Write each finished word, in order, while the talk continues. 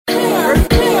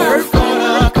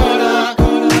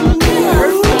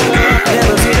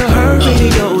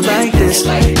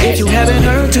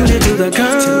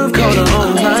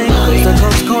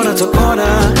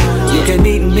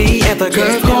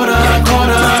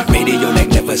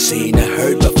seen or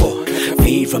heard before.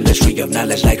 Feed from the street of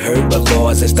knowledge like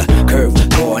herbivores. It's the curve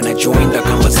corner, join the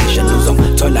conversation. Lose on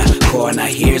Tola corner,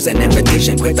 here's an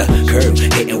invitation. With the curve,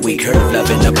 hitting we curve,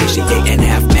 loving, appreciating.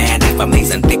 Half man, half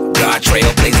amazing, thick guard,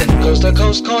 trailblazing. Coast to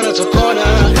coast, corner to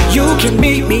corner. You can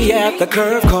meet me at the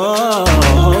curve corner.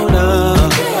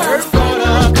 Curve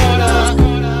corner, corner.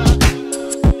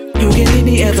 You can meet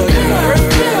me at the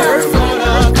curve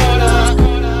corner, corner.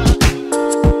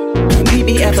 Meet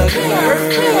me at the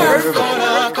curve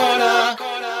corner, corner.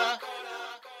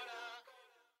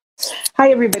 Hi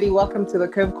everybody, welcome to the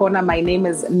Curve Corner. My name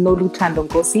is Nolu Tando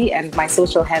Nkosi and my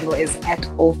social handle is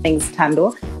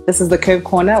 @allthingstando. This is the Curve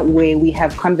Corner where we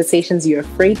have conversations you're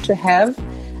afraid to have,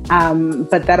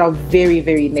 but that are very,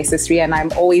 very necessary. And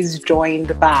I'm always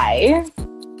joined by...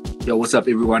 Yo, what's up,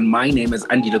 everyone? My name is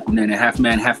Andy Lakunene, half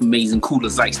man, half amazing, cool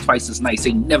as ice, twice as nice.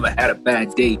 Ain't never had a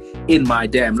bad day in my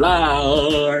damn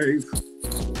life.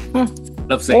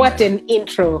 Love saying what an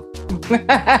intro.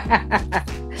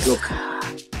 Look,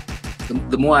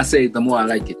 the more I say it, the more I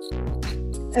like it.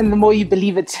 And the more you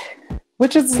believe it,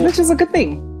 which is a good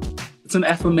thing. It's an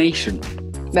affirmation.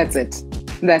 That's it.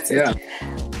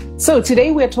 So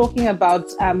today we're talking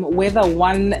about whether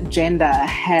one gender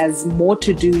has more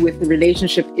to do with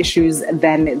relationship issues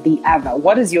than the other.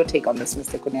 What is your take on this,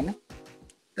 Mr. Kunene?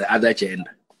 The other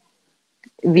gender.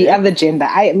 The other gender.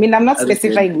 I mean, I'm not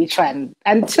specifying which one.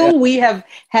 Until we have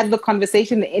had the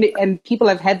conversation and people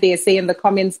have had their say in the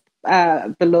comments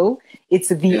below, it's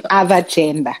the other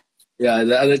gender. Yeah,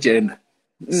 the other gender.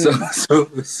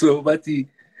 So, but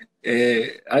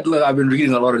I've been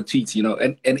reading a lot of tweets, you know,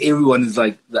 and everyone is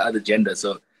like the other gender,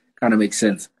 so kind of makes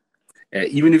sense.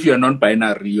 Even if you're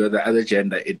non-binary, you're the other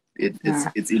gender.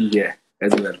 It's in here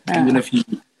as well. Even if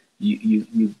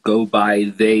you go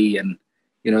by they and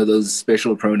you know those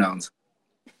special pronouns.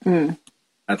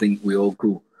 I think we're all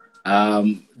cool.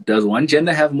 Does one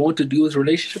gender have more to do with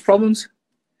relationship problems?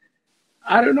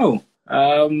 I don't know.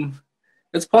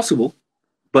 It's possible,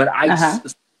 but I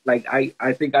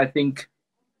think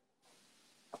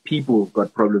people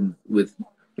got problems with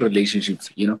relationships,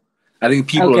 you know? I think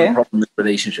people have problems with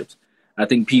relationships. I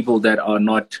think people that are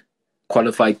not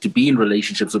qualified to be in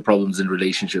relationships have problems in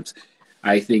relationships.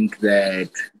 I think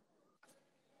that,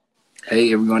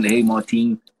 hey, everyone, hey,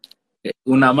 Martin.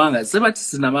 Unamanga.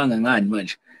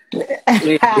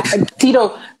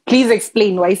 Tito, please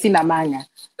explain why is Sinamanga.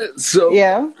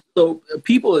 So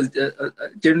people is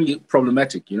generally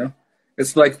problematic, you know?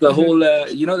 It's like the whole,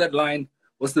 you know that line,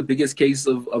 what's the biggest case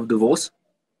of divorce?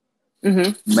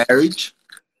 Marriage.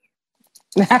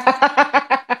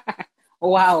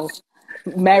 Wow.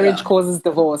 Marriage causes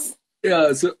divorce.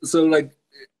 Yeah, so like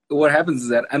what happens is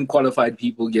that unqualified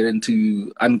people get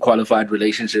into unqualified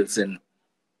relationships and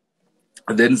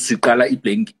then sikala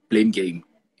blame game,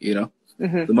 you know?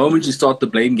 The moment you start the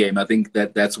blame game, I think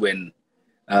that's when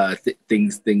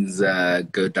things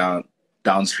go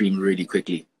downstream really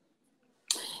quickly.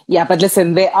 Yeah, but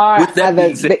listen, there are with that other...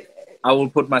 being said, I will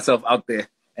put myself out there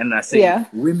and I say,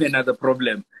 women are the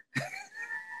problem.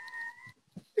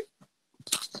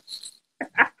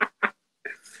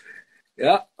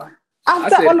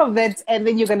 After all of that, and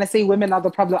then you're going to say women are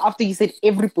the problem. After you said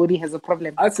everybody has a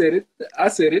problem. I said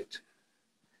it.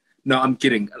 No, I'm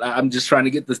kidding. I'm just trying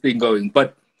to get this thing going.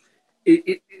 But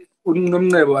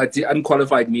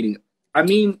unqualified meaning. I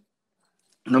mean,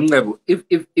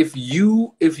 if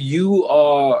you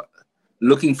are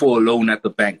looking for a loan at the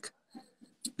bank,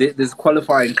 there's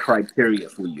qualifying criteria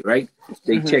for you, right?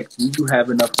 They check, do you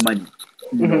have enough money?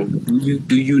 You know,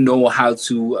 do you know how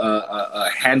to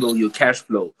handle your cash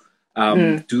flow?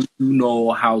 Do you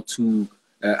know how do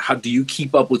you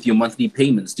keep up with your monthly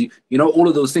payments? Do you know all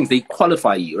of those things? They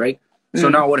qualify you, right? So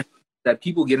now what that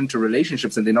people get into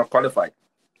relationships and they're not qualified.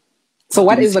 So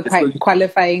what is the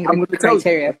qualifying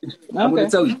criteria? I'm going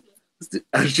to tell you.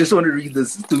 I just want to read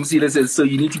this. Tumsila says, so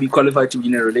you need to be qualified to be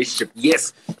in a relationship.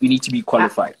 Yes, you need to be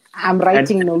qualified. I'm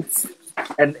writing notes.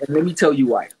 And let me tell you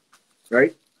why,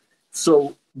 right?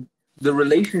 So the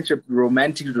relationship,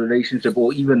 romantic relationship,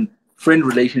 or even friend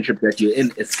relationship that you're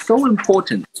in is so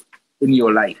important in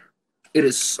your life. It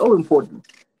is so important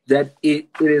that it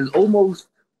is almost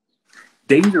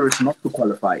dangerous not to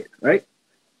qualify it, right?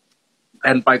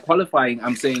 And by qualifying,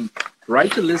 I'm saying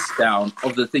write a list down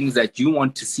of the things that you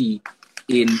want to see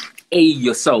in A,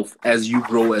 yourself as you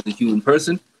grow as a human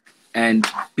person, and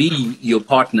B, your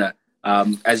partner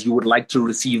as you would like to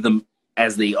receive them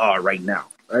as they are right now,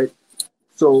 right?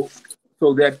 So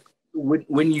that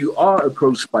when you are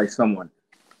approached by someone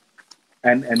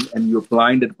and you're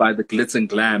blinded by the glitz and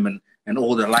glam and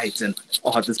all the lights and,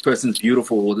 oh, this person's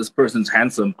beautiful or this person's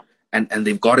handsome, and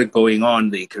they've got it going on,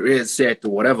 their career is set or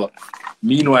whatever.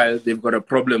 Meanwhile, they've got a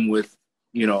problem with,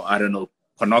 I don't know,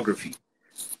 pornography.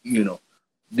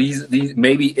 These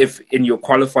maybe if in your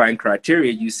qualifying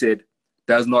criteria you said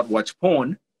does not watch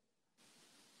porn,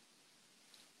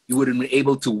 you would have been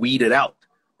able to weed it out.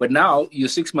 But now you're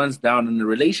 6 months down in the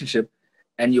relationship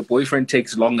and your boyfriend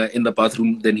takes longer in the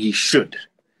bathroom than he should.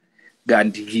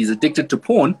 And he's addicted to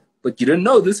porn, but you didn't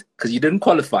know this because you didn't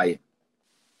qualify it.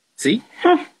 See?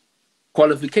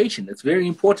 Qualification, it's very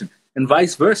important. And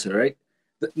vice versa, right?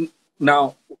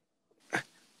 Now,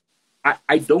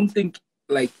 I don't think,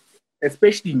 like,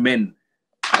 especially men,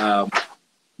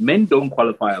 men don't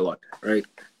qualify a lot, right?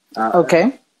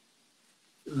 Okay.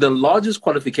 The largest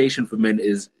qualification for men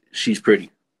is she's pretty,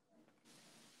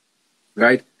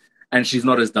 right? And she's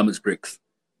not as dumb as bricks.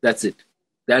 That's it.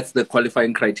 That's the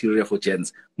qualifying criteria for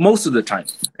gens. Most of the time,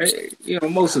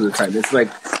 most of the time, it's like,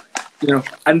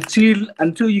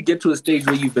 until you get to a stage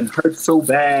where you've been hurt so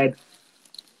bad.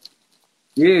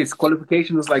 Yes,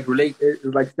 qualification is like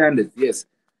standards. Yes,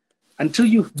 until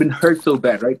you've been hurt so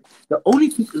bad, right? The only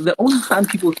time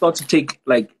people start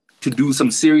to do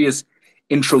some serious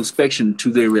introspection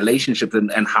to their relationships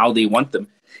and how they want them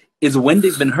is when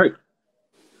they've been hurt.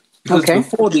 Because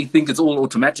before they think it's all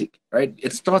automatic, right?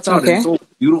 It starts out and it's all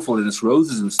beautiful and it's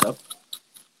roses and stuff.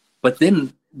 But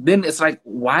then it's like,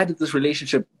 why did this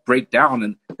relationship break down?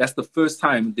 And that's the first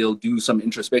time they'll do some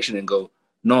introspection and go,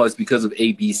 no, it's because of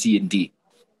A, B, C, and D.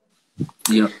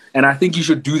 And I think you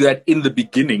should do that in the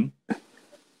beginning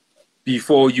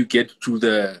before you get to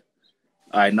the,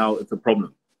 now it's a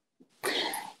problem.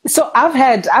 So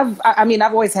I've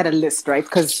always had a list, right?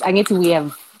 Because we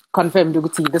have confirmed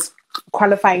this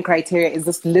qualifying criteria is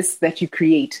this list that you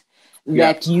create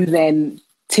that you then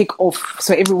tick off.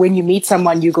 So when you meet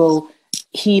someone, you go,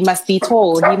 he must be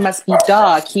tall, he must be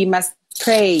dark, he must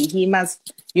pray, he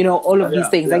must, all of these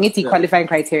things. Qualifying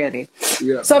criteria there.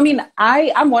 Yeah. So,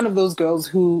 I'm one of those girls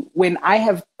who, when I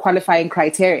have qualifying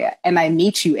criteria and I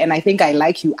meet you and I think I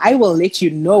like you, I will let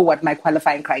you know what my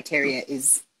qualifying criteria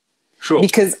is. Sure.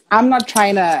 Because I'm not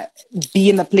trying to be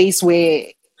in a place where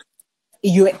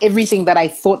you're everything that I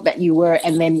thought that you were,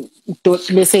 and then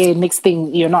let's say next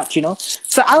thing you're not,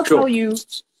 So I'll tell you,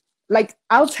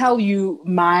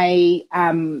 my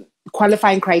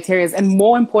qualifying criteria, and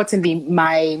more importantly,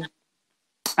 my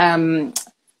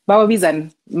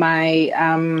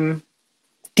my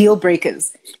deal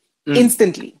breakers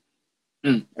instantly,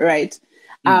 right?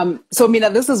 So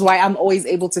this is why I'm always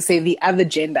able to say the other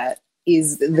gender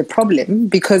is the problem,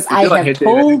 because I have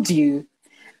told you,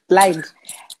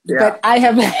 but I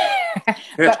have,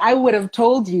 but I would have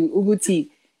told you, Uguti,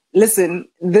 listen,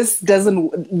 this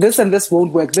and this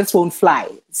won't work. This won't fly.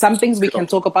 Some things we can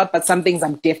talk about, but some things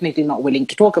I'm definitely not willing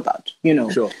to talk about,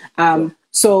 Sure.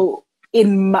 So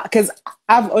because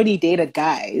I've only dated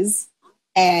guys,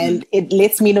 and it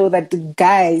lets me know that the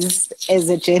guys as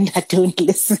a gender don't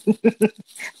listen.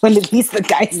 Well, at least the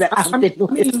guys that I've been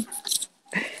with.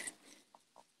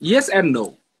 Yes and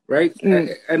no, right?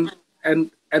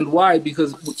 And why?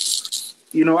 Because,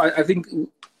 I think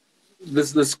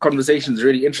this conversation is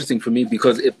really interesting for me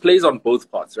because it plays on both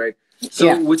parts, right?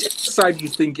 So whichever side you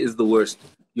think is the worst,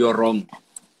 you're wrong.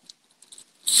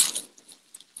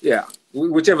 Yeah,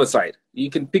 whichever side. You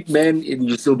can pick men and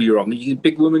you still be wrong. You can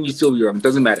pick women, you still be wrong. It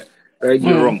doesn't matter, right?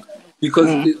 You're wrong.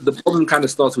 Because the problem kind of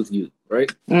starts with you,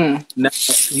 right? Now,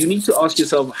 you need to ask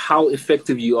yourself how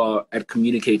effective you are at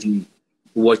communicating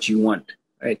what you want,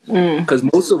 right? Because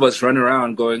most of us run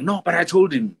around going, no, but I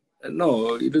told him.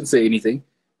 No, you didn't say anything.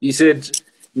 You said,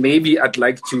 maybe I'd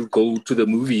like to go to the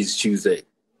movies Tuesday,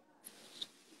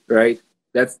 right?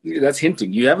 That's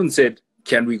hinting. You haven't said,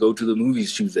 can we go to the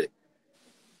movies Tuesday?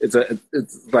 It's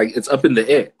up in the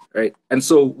air, right? And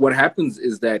so what happens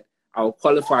is that our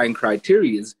qualifying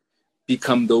criteria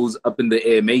become those up in the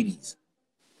air maybes.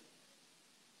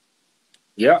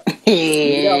 Yeah.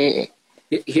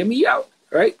 Hear me out,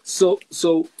 right? So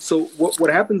what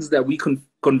happens is that we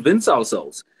convince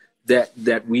ourselves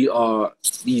that we are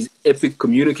these epic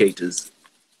communicators,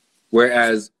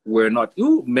 whereas we're not.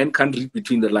 Men can't read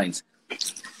between the lines.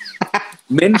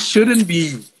 Men shouldn't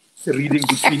be reading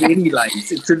between any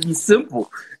lines. It should be simple.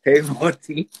 Hey,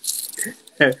 Marty.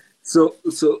 So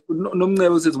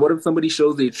Nomnevo says, what if somebody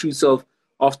shows their true self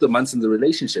after months in the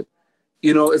relationship?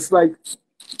 It's like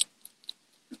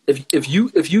if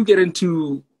you get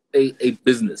into a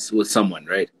business with someone,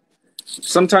 right?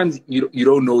 Sometimes you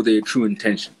don't know their true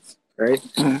intentions, right?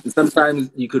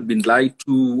 Sometimes you could be lied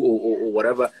to or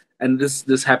whatever, and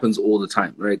this happens all the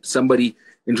time, right? Somebody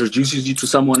introduces you to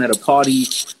someone at a party,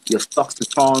 your stocks are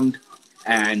charmed,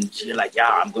 and you're like, yeah,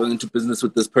 I'm going into business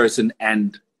with this person,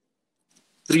 and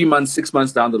 3 months, 6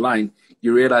 months down the line,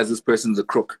 you realize this person's a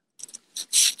crook.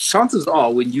 Chances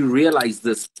are, when you realize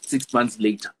this 6 months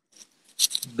later,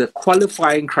 the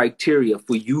qualifying criteria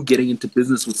for you getting into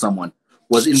business with someone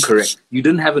was incorrect. You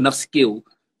didn't have enough skill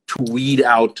to weed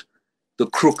out the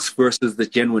crooks versus the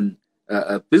genuine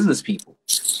business people.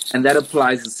 And that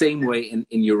applies the same way in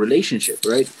your relationship,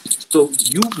 right? So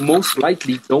you most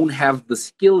likely don't have the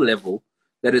skill level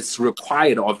that is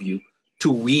required of you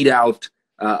to weed out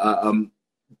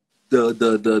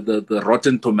the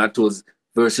rotten tomatoes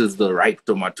versus the ripe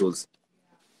tomatoes.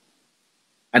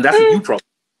 And that's a you problem.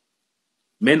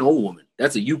 Men or women,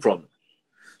 that's a you problem.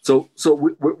 So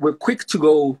we're quick to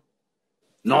go,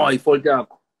 no, I fault you.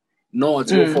 No,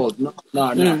 it's your fault. No.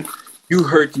 You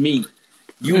hurt me.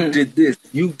 You did this.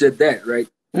 You did that, right?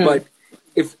 But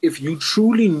if you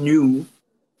truly knew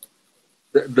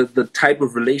the type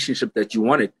of relationship that you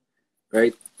wanted,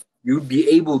 right, you'd be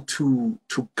able to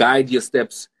guide your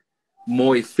steps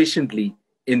more efficiently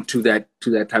into that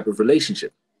type of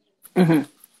relationship.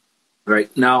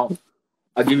 Right now,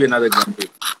 I'll give you another example.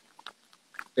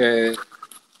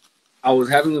 I was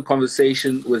having a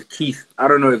conversation with Keith. I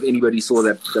don't know if anybody saw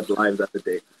that live the other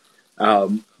day,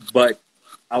 but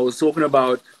I was talking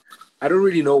about, I don't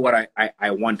really know what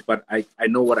I want, but I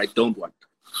know what I don't want.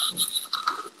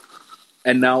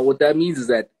 And now what that means is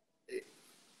that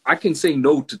I can say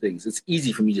no to things. It's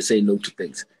easy for me to say no to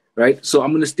things, right? So I'm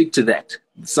going to stick to that.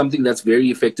 Something that's very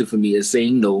effective for me is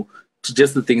saying no to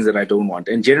just the things that I don't want.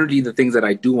 And generally the things that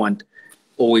I do want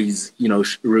always,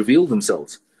 reveal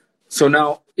themselves. So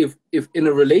now if in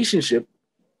a relationship,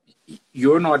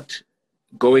 you're not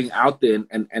going out there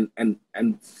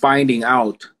and finding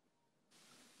out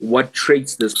what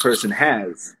traits this person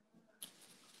has,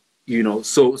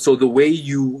 so the way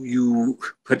you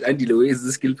but Andy, the way is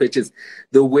the skill pitches,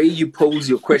 the way you pose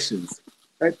your questions,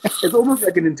 right? It's almost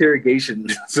like an interrogation.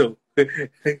 So,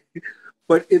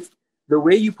 but it's the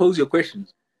way you pose your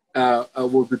questions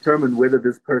will determine whether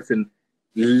this person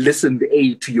listened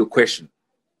to your question,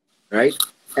 right?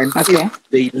 And if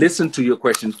they listened to your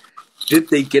question, did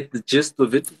they get the gist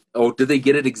of it, or did they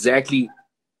get it exactly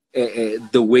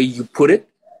the way you put it?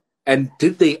 And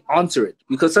did they answer it?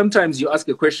 Because sometimes you ask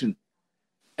a question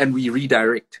and we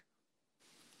redirect.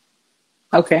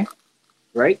 Okay.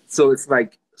 Right? So it's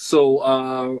like,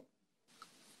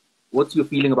 what's your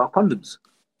feeling about condoms?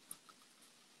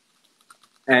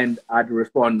 And I'd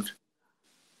respond,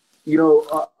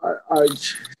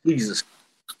 Jesus,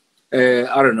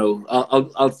 I don't know.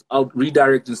 I'll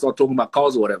redirect and start talking about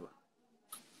cars or whatever.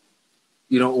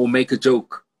 Or make a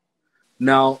joke.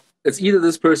 Now, it's either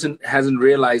this person hasn't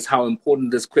realized how important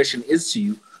this question is to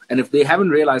you, and if they haven't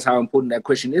realized how important that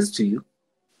question is to you,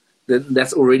 then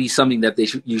that's already something that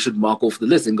you should mark off the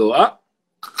list and go,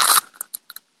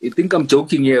 you think I'm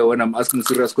joking here when I'm asking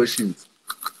serious questions.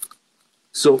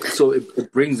 So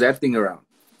it brings that thing around.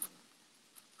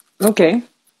 Okay.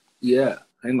 Yeah,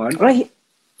 hang on. Right.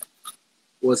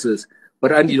 What's this?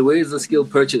 But Andy, where is the skill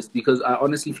purchased? Because I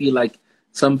honestly feel like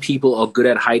some people are good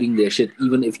at hiding their shit,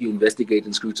 even if you investigate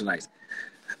and scrutinize.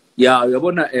 Yeah,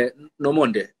 no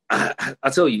monde. I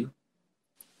tell you,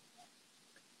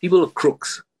 people are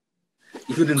crooks.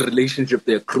 Even in a relationship,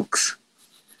 they're crooks.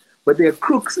 But they're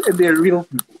crooks and they're real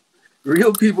people.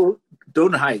 Real people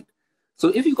don't hide. So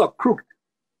if you got crooked,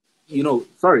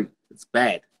 sorry, it's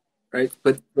bad, right?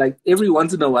 But like every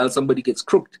once in a while, somebody gets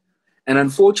crooked. And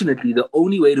unfortunately, the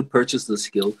only way to purchase the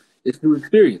skill is through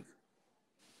experience.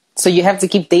 So you have to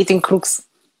keep dating crooks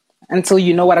until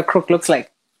you know what a crook looks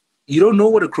like. You don't know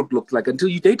what a crook looks like until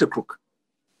you date a crook.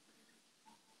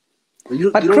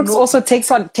 But crooks also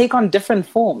take on different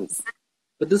forms.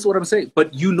 But this is what I'm saying.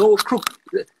 But a crook.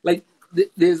 Like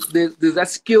there's that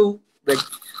skill like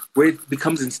where it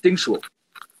becomes instinctual,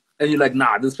 and you're like,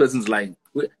 nah, this person's lying.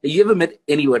 Have you ever met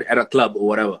anyone at a club or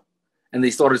whatever, and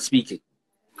they started speaking?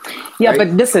 Yeah, right? but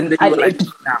listen,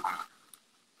 Nah.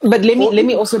 But let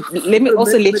me also let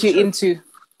you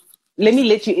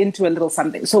into a little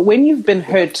something. So when you've been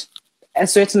hurt a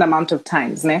certain amount of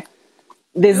times,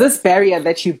 there's this barrier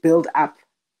that you build up.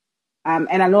 And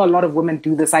I know a lot of women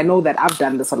do this. I know that I've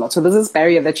done this a lot. So there's this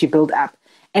barrier that you build up.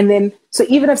 And then, so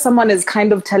even if someone is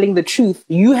kind of telling the truth,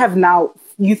 you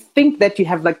think that you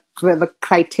have like the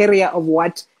criteria of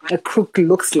what a crook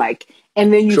looks like.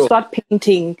 And then you start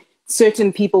painting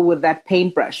certain people with that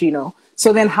paintbrush,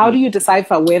 So then how do you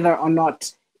decipher whether or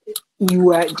not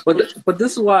you are... But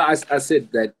this is why I said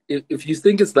that if you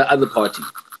think it's the other party,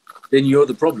 then you're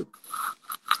the problem.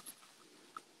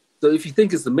 So if you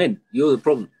think it's the men, you're the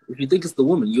problem. If you think it's the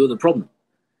woman, you're the problem,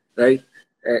 right?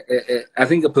 I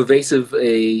think a pervasive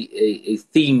a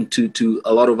theme to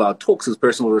a lot of our talks is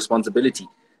personal responsibility.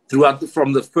 throughout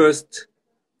from the first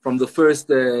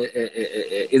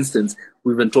instance,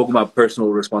 we've been talking about personal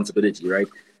responsibility, right?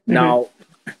 Mm-hmm. Now,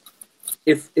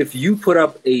 if you put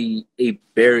up a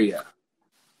barrier,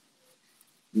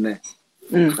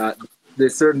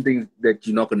 there's certain things that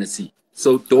you're not going to see.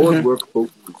 So doors work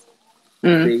both ways.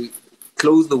 They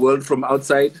close the world from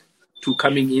outside to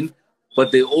coming in,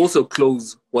 but they also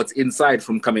close what's inside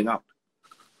from coming out.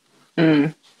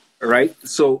 Right?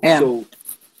 So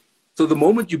the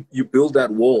moment you build that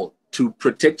wall to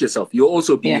protect yourself, you're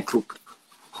also being a crook.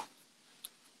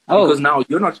 Because now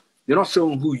you're not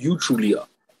showing who you truly are.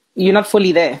 You're not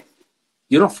fully there.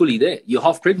 You're not fully there. You're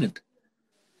half pregnant.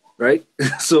 Right?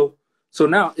 So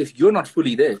now if you're not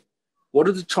fully there, what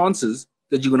are the chances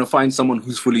that you're going to find someone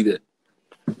who's fully there?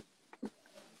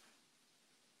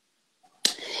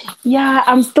 Yeah,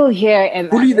 I'm still here. And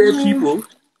fully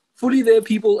there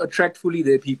people attract fully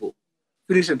there people.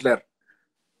 Finish and clear.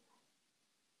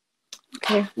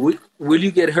 Okay. Will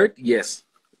you get hurt? Yes,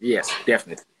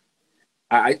 definitely.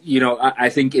 I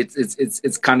think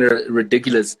it's kind of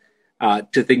ridiculous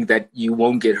to think that you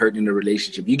won't get hurt in a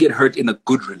relationship. You get hurt in a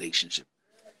good relationship.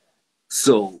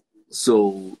 So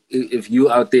if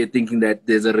you're out there thinking that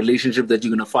there's a relationship that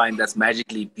you're gonna find that's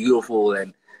magically beautiful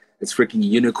and it's freaking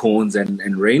unicorns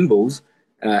and rainbows,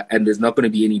 and there's not gonna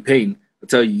be any pain, I'll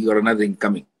tell you, you got another thing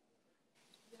coming.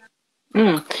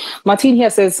 Martin here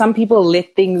says some people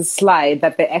let things slide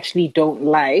that they actually don't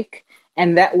like,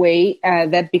 and that way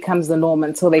that becomes the norm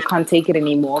until they can't take it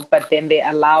anymore. But then they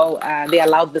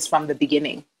allowed this from the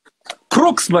beginning.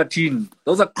 Crooks, Martin.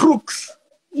 Those are crooks.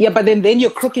 Yeah, but then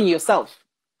you're crooking yourself.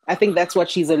 I think that's what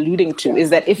she's alluding to,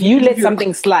 is that if you let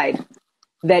something slide,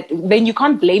 that then you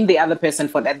can't blame the other person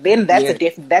for that. Then that's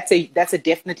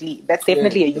definitely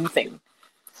a you thing.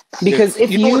 Because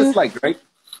if you know what it's like, right?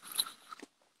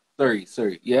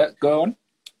 Sorry. Yeah, go on.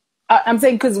 I'm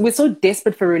saying because we're so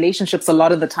desperate for relationships a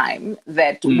lot of the time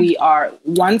that we are,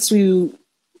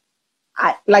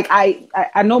 I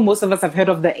know most of us have heard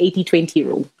of the 80-20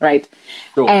 rule, right?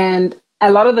 Sure. And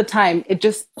a lot of the time it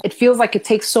feels like it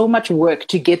takes so much work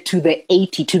to get to the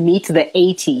 80, to meet the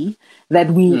 80,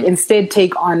 that we instead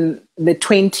take on the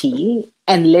 20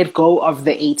 and let go of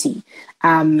the 80.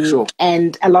 Sure.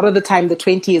 And a lot of the time the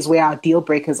 20 is where our deal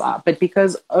breakers are. But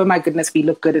because, oh my goodness, we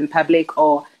look good in public,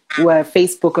 or we're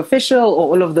Facebook official, or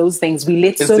all of those things, we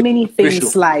let so many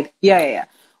things slide. Yeah.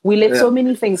 We let so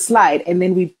many things slide, and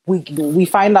then we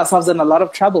find ourselves in a lot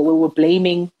of trouble where we're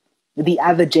blaming the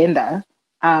other gender.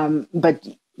 But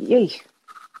yay.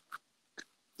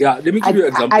 Yeah, let me give you an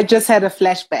example. I just had a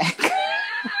flashback.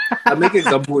 I'll make an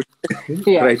example.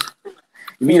 Yeah. Right.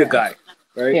 You meet a guy,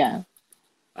 right? Yeah.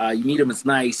 You meet him, it's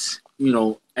nice,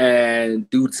 and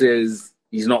dude says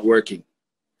he's not working.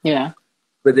 Yeah.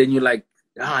 But then you're like,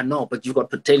 no, but you got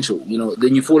potential,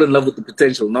 then you fall in love with the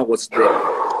potential, not what's there.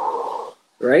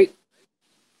 Right?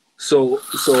 So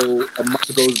a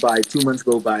month goes by, 2 months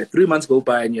go by, 3 months go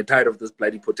by, and you're tired of this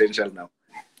bloody potential now.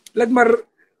 Like,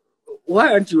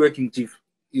 why aren't you working, Chief?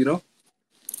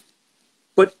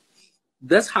 But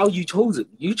that's how you chose him.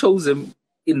 You chose him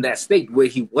in that state where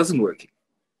he wasn't working.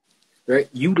 Right?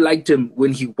 You liked him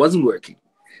when he wasn't working.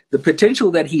 The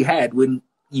potential that he had when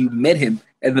you met him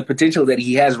and the potential that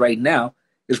he has right now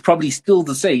is probably still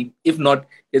the same. If not,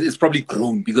 it's probably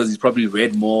grown because he's probably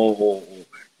read more or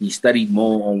he studied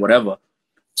more or whatever.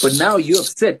 But now you're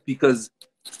upset because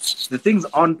the things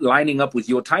aren't lining up with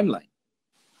your timeline.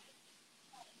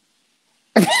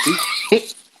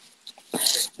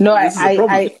 No,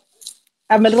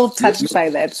 I'm a little touched by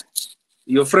that.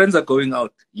 Your friends are going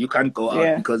out. You can't go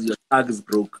out because your tag is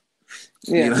broke.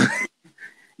 Yeah.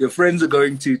 Your friends are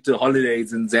going to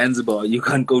holidays in Zanzibar. You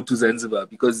can't go to Zanzibar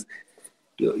because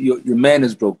your man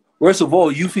is broke. Worst of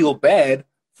all, you feel bad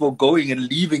for going and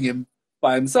leaving him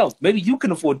by himself. Maybe you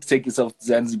can afford to take yourself to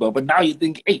Zanzibar, but now you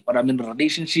think, hey, but I'm in a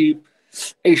relationship.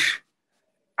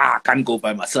 I can't go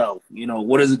by myself.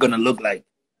 What is it going to look like?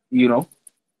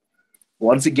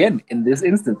 Once again, in this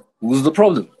instance, who's the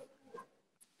problem?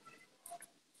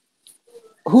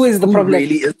 Who is the problem?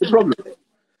 Really is the problem?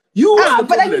 You are the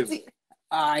problem.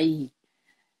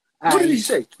 What did he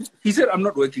say? He said, I'm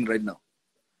not working right now.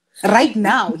 Right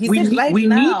now? He said right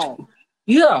now.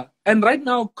 And right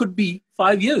now could be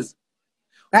 5 years.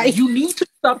 Right. You need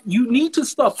to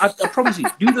stop. I promise you.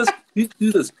 Do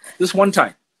this. This one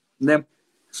time. And then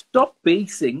stop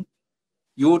basing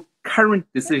your current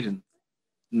decision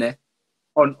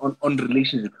on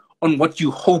relationship, on what you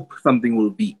hope something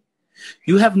will be.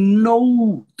 You have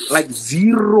no,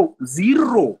 zero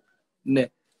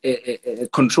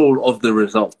control of the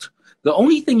result. The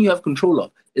only thing you have control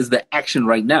of is the action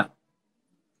right now,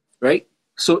 right?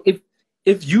 So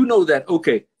if you know that,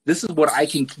 okay, this is what I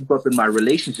can keep up in my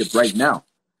relationship right now.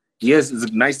 Yes, is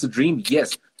it nice to dream?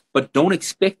 Yes, but don't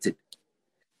expect it.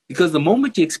 Because the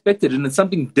moment you expect it and it's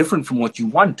something different from what you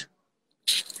want,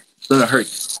 it's going to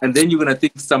hurt. And then you're going to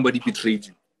think somebody betrayed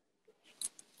you.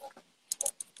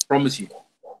 Promise you.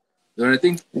 You're going to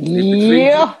think they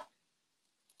betrayed you.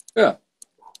 Yeah.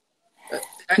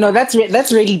 No, that's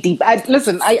really deep.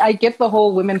 I get the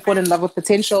whole women fall in love with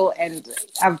potential, and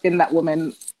I've been that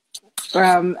woman.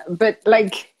 But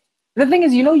like, the thing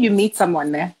is, you meet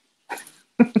someone there,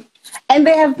 and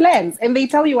they have plans, and they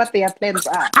tell you what their plans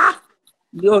are.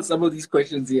 Some of these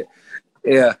questions here.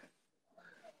 Yeah.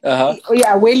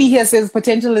 Yeah, Whaley here says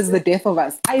potential is the death of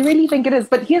us. I really think it is.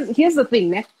 But here's the thing,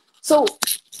 man. So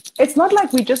it's not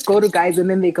like we just go to guys and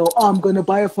then they go, oh, I'm going to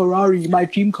buy a Ferrari. My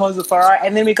dream car is a Ferrari.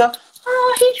 And then we go,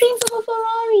 oh, he dreams of a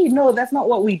Ferrari. No, that's not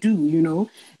what we do,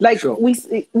 Like, sure.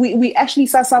 we actually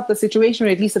suss out the situation, or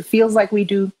at least it feels like we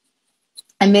do.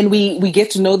 And then we get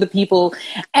to know the people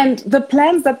and the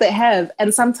plans that they have,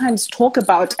 and sometimes talk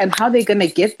about and how they're going to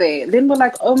get there. Then we're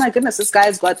like, oh my goodness, this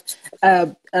guy's got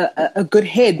a good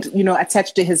head,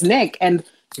 attached to his neck. And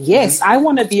yes, I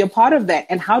want to be a part of that.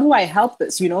 And how do I help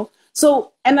this,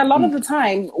 So, and a lot of the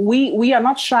time we are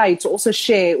not shy to also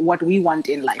share what we want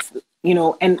in life,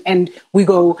 and we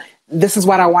go, this is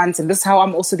what I want, and this is how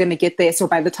I'm also going to get there. So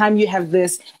by the time you have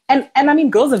this, and I mean,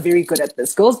 girls are very good at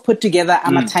this. Girls put together a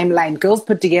timeline. Girls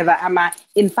put together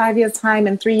in 5 years' time,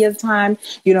 in 3 years' time.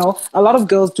 A lot of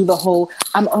girls do the whole,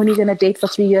 I'm only going to date for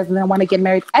 3 years and then I want to get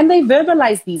married. And they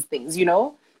verbalize these things,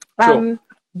 Sure.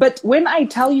 But when I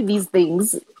tell you these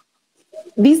things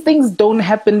don't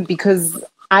happen because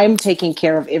I'm taking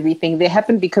care of everything. They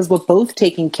happen because we're both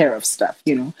taking care of stuff,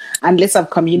 unless I've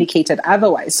communicated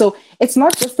otherwise. So it's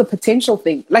not just the potential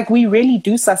thing. Like, we really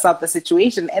do suss out the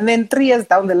situation. And then 3 years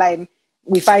down the line,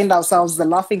 we find ourselves the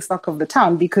laughing stock of the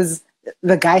town because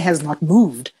the guy has not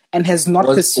moved and has not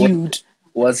pursued.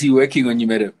 Was he working when you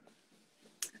met him?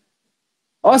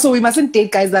 Also, we mustn't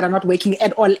date guys that are not working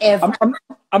at all, ever.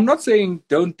 I'm not saying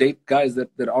don't date guys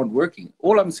that aren't working.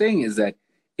 All I'm saying is that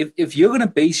if you're going to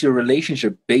base your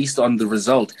relationship based on the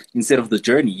result instead of the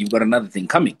journey, you've got another thing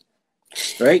coming,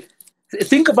 right?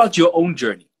 Think about your own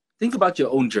journey.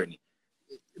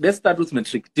 Let's start with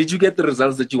matric. Did you get the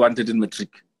results that you wanted in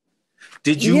matric?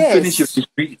 Did you finish your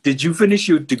degree? Did you finish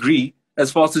your degree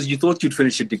as fast as you thought you'd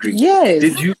finish your degree? Yes.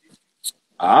 Did you?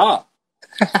 I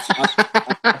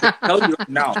can tell you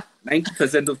now,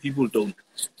 90% of people don't.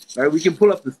 Right? We can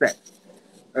pull up the stats,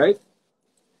 right?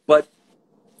 But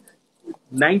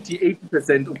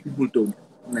 98% of people don't.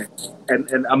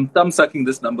 And I'm thumb sucking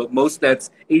this number. Most stats,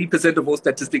 80% of all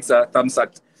statistics are thumb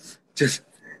sucked.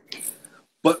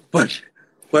 But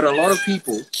a lot of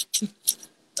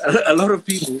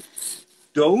people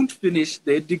don't finish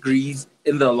their degrees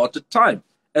in the allotted time.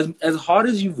 As hard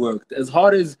as you've worked, as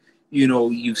hard as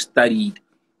you've studied,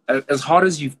 as hard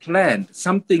as you've planned,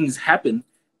 some things happen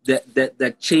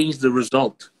that change the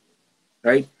result,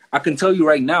 right? I can tell you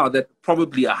right now that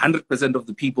probably 100% of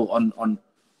the people on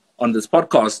this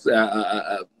podcast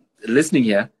listening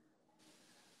here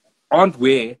aren't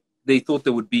where they thought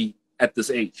they would be at this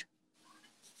age.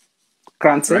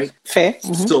 Granted, right? Fair.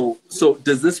 Mm-hmm. So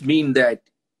does this mean that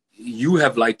you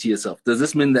have lied to yourself? Does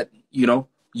this mean that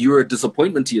you're a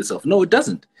disappointment to yourself? No, it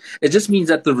doesn't. It just means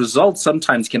that the results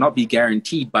sometimes cannot be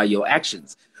guaranteed by your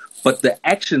actions. But the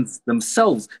actions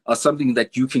themselves are something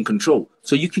that you can control.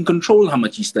 So you can control how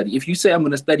much you study. If you say, I'm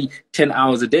going to study 10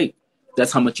 hours a day,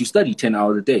 that's how much you study, 10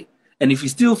 hours a day. And if you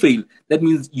still fail, that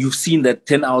means you've seen that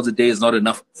 10 hours a day is not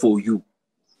enough for you.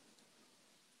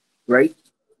 Right?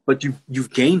 But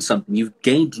you've gained something. You've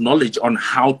gained knowledge on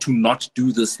how to not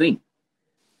do this thing.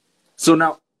 So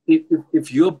now,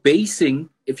 if you're basing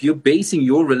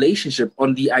your relationship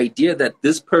on the idea that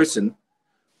this person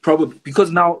probably,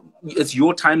 because now it's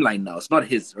your timeline now, it's not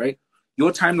his, right?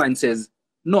 Your timeline says,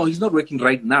 no, he's not working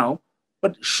right now,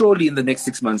 but surely in the next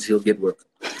 6 months he'll get work.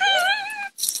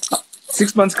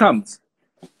 6 months comes,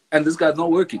 and this guy's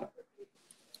not working.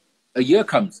 A year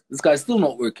comes, this guy's still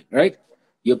not working, right?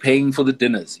 You're paying for the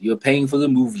dinners, you're paying for the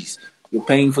movies, you're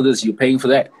paying for this, you're paying for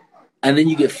that. And then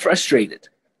you get frustrated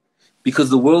because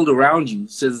the world around you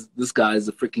says this guy is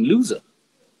a freaking loser.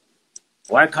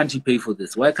 Why can't he pay for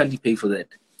this? Why can't he pay for that?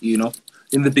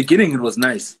 In the beginning, it was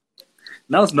nice.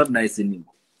 Now it's not nice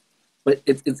anymore. But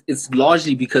it's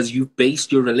largely because you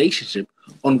based your relationship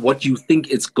on what you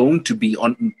think it's going to be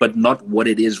on, but not what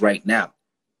it is right now.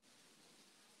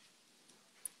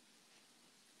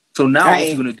 So now what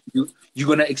you're going to do, you're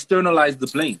going to externalize the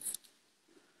blame.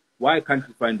 Why can't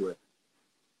you find work?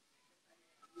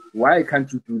 Why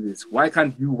can't you do this? Why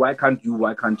can't you? Why can't you?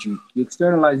 Why can't you? You're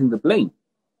externalizing the blame.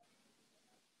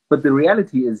 But the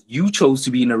reality is you chose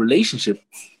to be in a relationship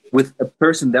with a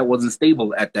person that wasn't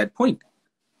stable at that point.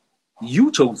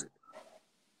 You chose it.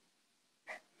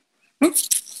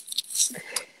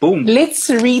 Boom. Let's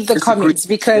read the comments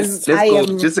because let's I go.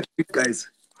 am. Just a quick, guys.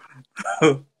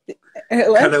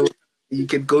 You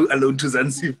can go alone to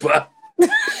Zanzibar.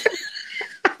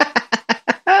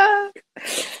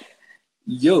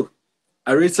 Yo,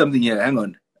 I read something here. Hang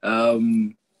on.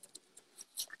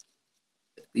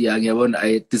 Yeah,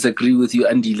 I disagree with you,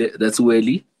 Andy. That's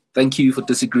Welly. Thank you for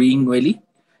disagreeing, Welly.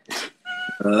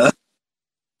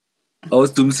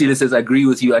 Dumsile says, I agree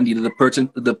with you, Andy.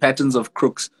 The patterns of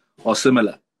crooks are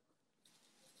similar.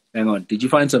 Hang on. Did you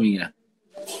find something here?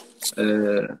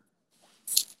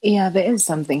 Yeah, there is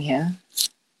something here.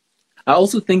 I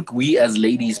also think we as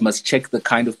ladies must check the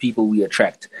kind of people we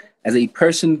attract, as a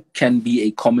person can be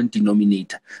a common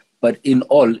denominator. But in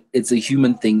all, it's a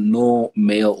human thing, no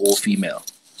male or female.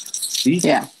 See?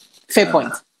 Yeah, fair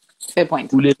point. Fair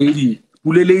point. Hule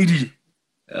lady.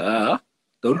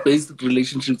 Don't base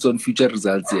relationships on future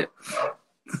results here.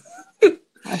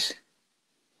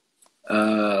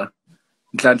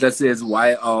 Ntlantla says,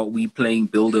 why are we playing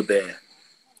Build-A-Bear?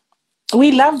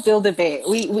 We love Build-A-Bear.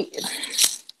 We're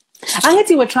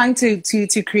trying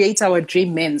to create our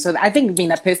dream men. So I think,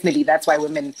 personally, that's why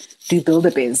women do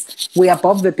Build-A-Bears. We're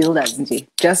above the builders, isn't it?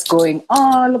 Just going,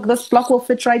 oh, look, this block will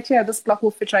fit right here. This block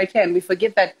will fit right here. And we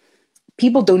forget that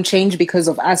people don't change because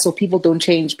of us, or people don't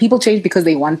change. People change because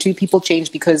they want to. People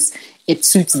change because it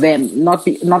suits them,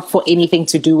 not for anything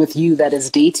to do with you that is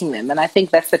dating them. And I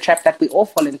think that's the trap that we all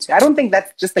fall into. I don't think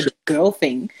that's just a girl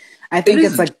thing. I think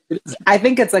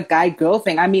it's a guy-girl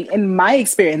thing. I mean, in my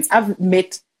experience, I've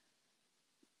met...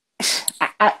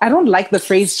 I don't like the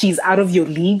phrase she's out of your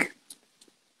league,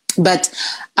 but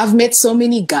I've met so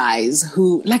many guys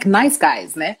who, like, nice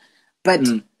guys, né? But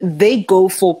they go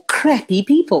for crappy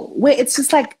people where it's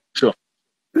just like, sure.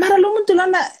 Like, do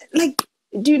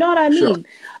you know what I mean? Sure.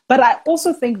 But I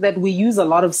also think that we use a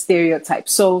lot of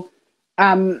stereotypes. So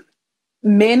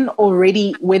men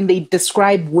already, when they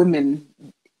describe women,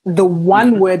 the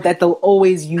one word that they'll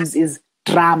always use is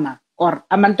drama, or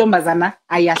amantombazana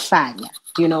ayahlanya,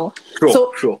 you know?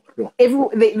 Sure.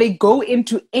 They go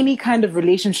into any kind of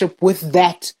relationship with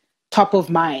that top of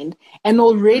mind, and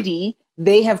already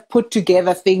they have put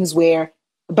together things where,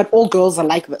 but all girls are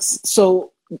like this.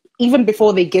 So even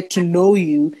before they get to know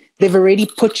you, they've already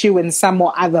put you in some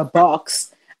or other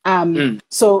box.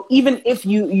 So even if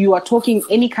you are talking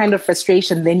any kind of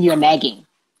frustration, then you're nagging.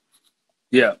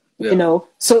 Yeah. You know,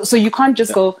 so you can't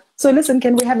just go, so listen,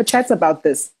 can we have a chat about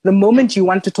this? The moment you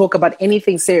want to talk about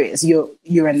anything serious,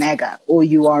 you're a nagger, or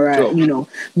you are a, you know,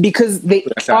 because they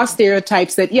are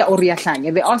stereotypes that,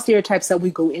 there are stereotypes that we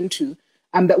go into,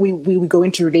 that we go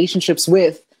into relationships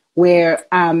with, where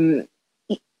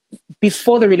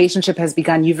before the relationship has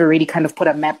begun, you've already kind of put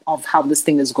a map of how this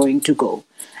thing is going to go.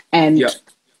 And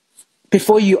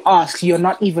before you ask, you're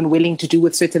not even willing to do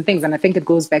with certain things. And I think it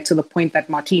goes back to the point that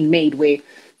Martine made, where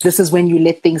this is when you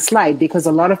let things slide, because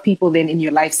a lot of people then in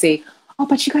your life say, oh,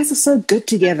 but you guys are so good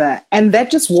together. And that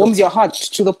just warms your heart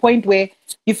to the point where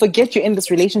you forget you're in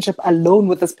this relationship alone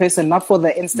with this person, not for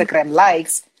the Instagram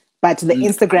likes, but the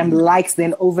Instagram likes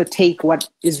then overtake what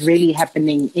is really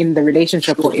happening in the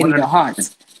relationship or in your heart.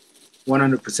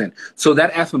 100%. So that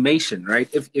affirmation, right?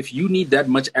 If you need that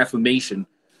much affirmation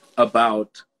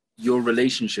about your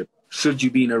relationship, should you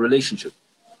be in a relationship?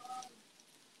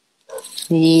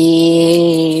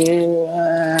 Yeah.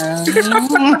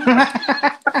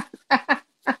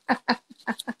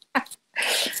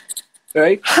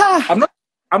 Right?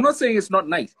 I'm not saying it's not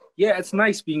nice. Yeah, it's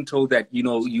nice being told that, you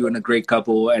know, you're in a great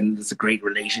couple and it's a great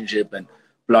relationship and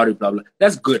blah, blah, blah, blah.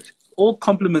 That's good. All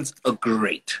compliments are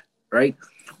great, right?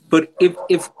 But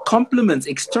if compliments,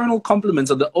 external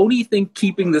compliments, are the only thing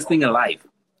keeping this thing alive,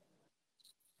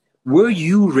 were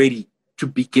you ready to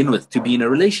begin with to be in a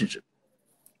relationship?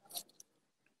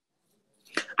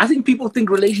 I think people think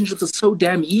relationships are so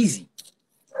damn easy,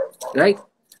 right?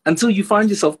 Until you find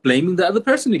yourself blaming the other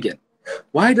person again.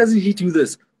 Why doesn't he do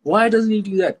this? Why doesn't he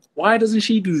do that? Why doesn't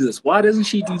she do this? Why doesn't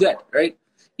she do that, right?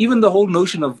 Even the whole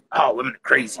notion of, oh, women are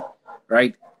crazy,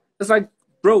 right? It's like,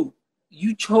 bro,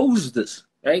 you chose this,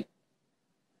 right?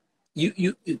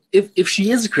 If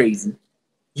she is crazy,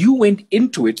 you went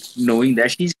into it knowing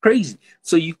that she's crazy.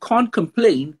 So you can't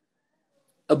complain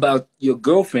about your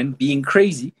girlfriend being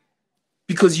crazy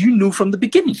because you knew from the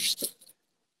beginning.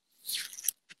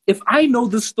 If I know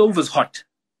this stove is hot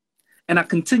and I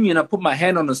continue and I put my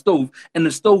hand on the stove and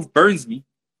the stove burns me,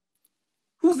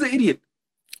 who's the idiot?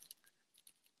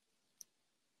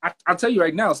 I'll tell you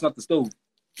right now, it's not the stove.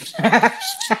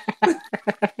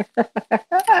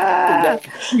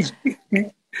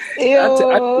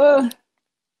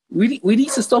 We need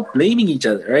to stop blaming each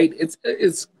other, right?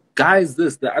 It's guys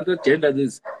this, the other gender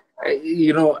this.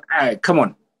 Come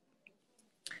on.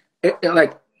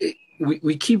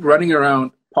 We keep running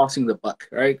around passing the buck,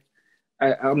 right?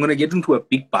 I'm gonna get into a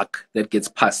big buck that gets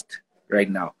passed right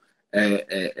now.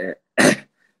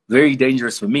 Very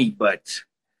dangerous for me, but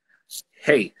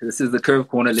hey, this is the Curve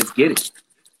Corner. Let's get it.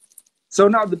 So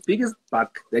now the biggest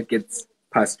buck that gets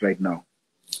passed right now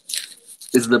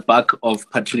is the buck of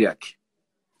patriarchy.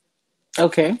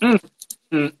 Okay.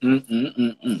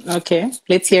 Okay.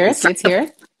 Let's hear it. Let's hear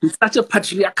it. It's such a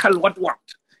patriarchal what?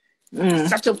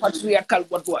 Such a patriarchal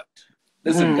what?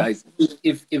 Listen, guys,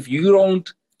 if you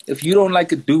don't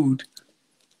like a dude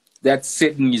that's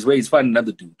set in his ways, find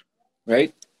another dude,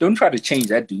 right? Don't try to change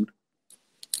that dude,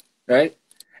 right?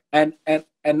 And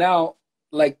now,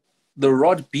 like, the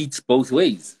rod beats both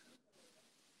ways.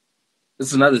 This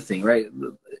is another thing, right?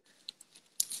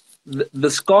 The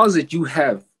scars that you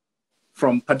have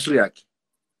from patriarchy,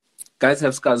 guys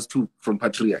have scars too from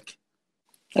patriarchy.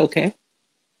 Okay.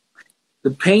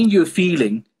 The pain you're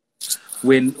feeling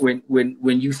when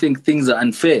you think things are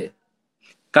unfair,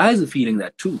 guys are feeling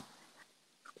that too.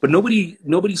 But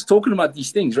nobody's talking about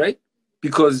these things, right?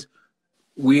 Because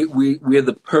we're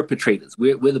the perpetrators.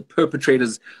 We're the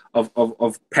perpetrators of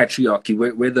patriarchy.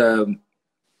 We're the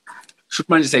should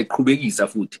man say kubegisa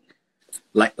futhi.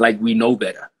 Like we know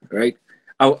better, right?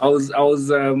 I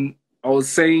was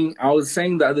saying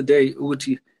the other day,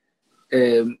 Uti,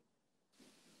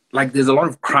 like there's a lot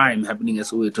of crime happening at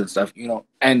Soweto and stuff,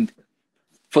 and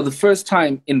for the first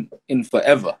time in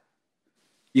forever,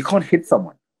 you can't hit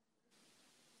someone,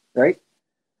 right?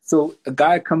 So a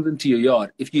guy comes into your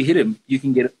yard. If you hit him, you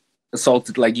can get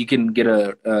assaulted. Like you can get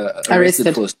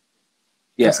arrested.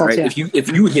 Yeah, assault, right. Yeah. If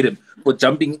you hit him for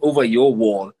jumping over your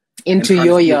wall into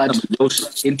your yard,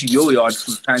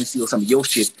 to try and steal some of your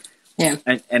shit. Yeah,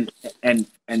 and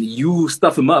you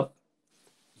stuff him up,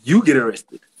 you get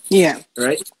arrested. Yeah,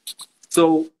 right.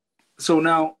 So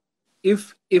now,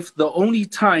 if the only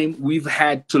time we've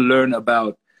had to learn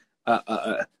about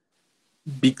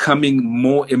becoming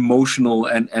more emotional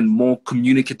and more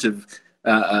communicative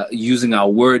using our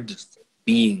word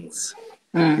beings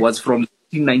was from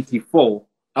 1994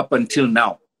 up until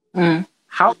now,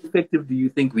 how effective do you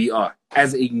think we are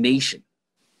as a nation,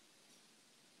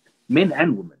 men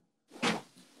and women?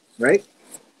 Right?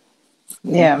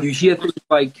 Yeah. You hear things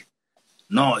like,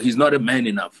 no, he's not a man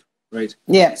enough, right?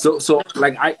 Yeah. So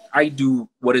like I do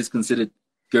what is considered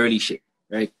girly shit,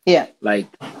 right? Yeah. Like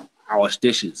I wash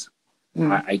dishes,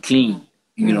 I clean,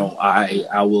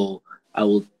 I will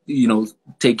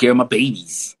take care of my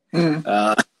babies.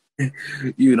 I'll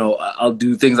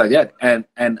do things like that,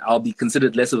 and I'll be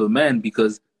considered less of a man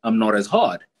because I'm not as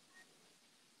hard,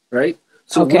 right?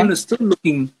 So okay.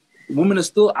 Women are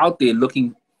still out there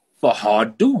looking for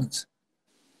hard dudes.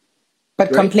 But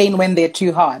right? Complain when they're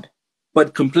too hard.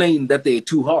 But complain that they're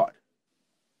too hard.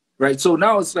 Right? So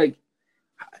now it's like,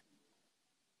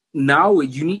 now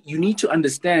you need to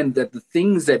understand that the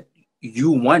things that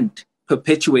you want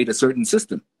perpetuate a certain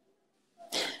system.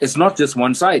 It's not just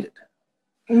one-sided.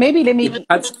 Maybe let me... It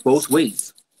cuts both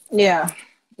ways. Yeah.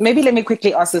 Maybe let me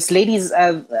quickly ask this. Ladies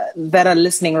that are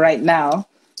listening right now,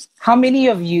 how many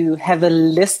of you have a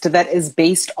list that is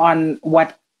based on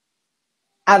what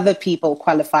other people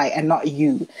qualify and not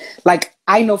you? Like,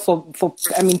 I know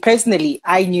personally,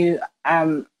 I knew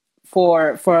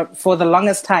for the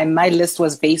longest time, my list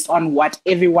was based on what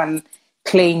everyone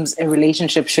claims a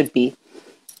relationship should be.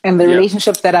 And the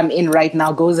relationship that I'm in right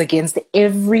now goes against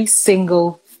every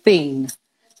single thing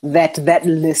that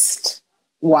list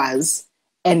was.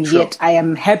 And yet I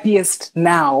am happiest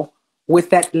now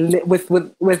with that, with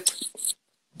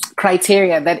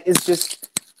criteria that is just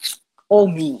all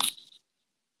me.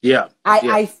 Yeah.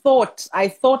 I thought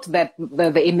that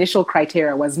the initial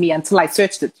criteria was me until I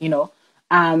searched it,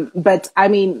 But I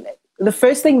mean, the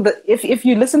first thing that if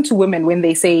you listen to women when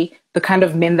they say the kind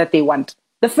of men that they want,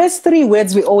 the first three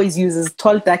words we always use is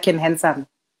tall, dark, and handsome.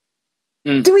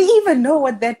 Do we even know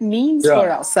what that means for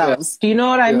ourselves? Do you know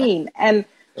what I mean? And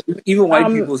even white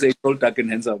people say tall, dark, and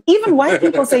handsome. Even white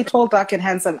people say tall, dark, and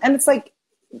handsome, and it's like,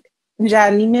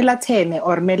 njani mela tene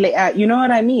or mele, you know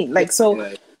what I mean? Like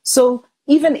so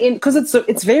even in, because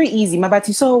it's very easy,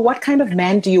 Mabati. So what kind of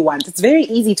man do you want? It's very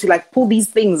easy to like pull these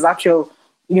things out your,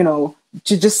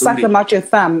 to just suck them out your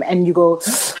thumb, and you go,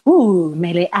 ooh,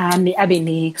 mele ane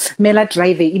abene, mela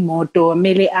drive imoto,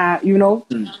 mele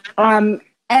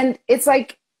and it's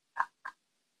like,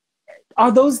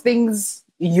 are those things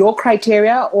your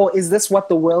criteria, or is this what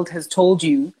the world has told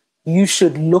you you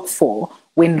should look for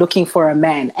when looking for a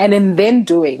man? And in then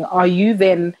doing, are you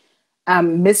then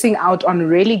missing out on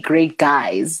really great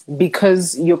guys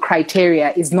because your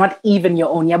criteria is not even your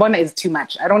own? Yabona is too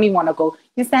much. I don't even want to go,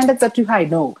 your standards are too high.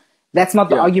 No, that's not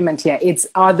the argument here. It's,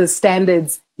 are the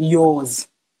standards yours?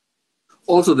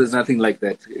 Also, there's nothing like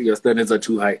that. Your standards are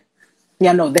too high.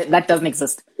 Yeah, no, that doesn't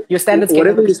exist. Your standards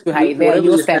can't be too high. They are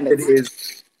your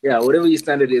standards. Whatever your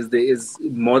standard is, there is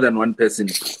more than one person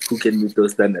who can meet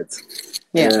those standards.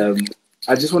 Yeah.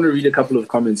 I just want to read a couple of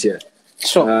comments here.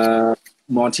 Sure.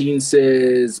 Martine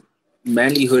says,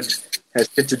 manlyhood has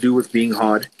shit to do with being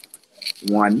hard.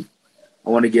 One. I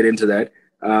want to get into that.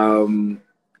 And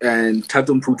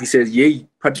Tatum Puti says, yay,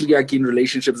 patriarchy in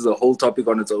relationships is a whole topic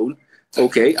on its own.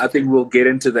 Okay, I think we'll get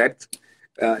into that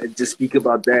and just speak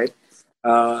about that.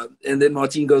 And then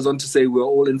Martine goes on to say, we're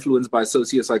all influenced by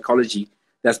sociopsychology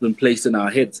that's been placed in our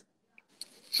heads.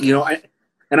 You know, I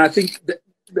think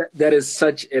that is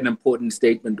such an important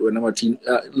statement, Martine,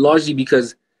 largely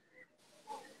because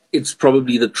it's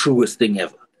probably the truest thing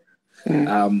ever.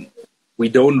 We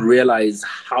don't realize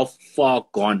how far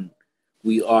gone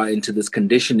we are into this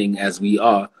conditioning as we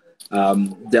are,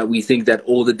 that we think that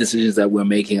all the decisions that we're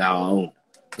making are our own,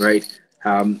 right?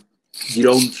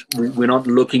 We're not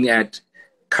looking at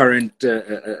current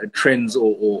trends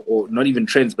or not even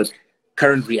trends, but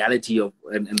current reality of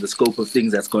and the scope of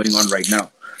things that's going on right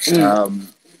now.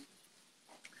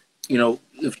 You know,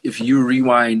 if you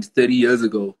rewind 30 years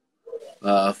ago,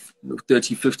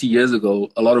 30, 50 years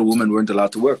ago, a lot of women weren't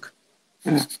allowed to work.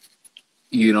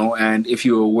 You know, and if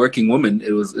you were a working woman,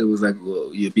 it was like,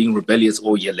 well, you're being rebellious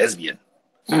or you're lesbian.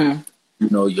 You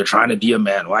know, you're trying to be a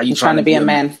man. Why are you trying to be a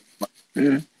man?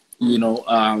 You know,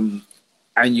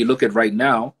 and you look at right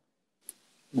now,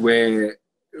 where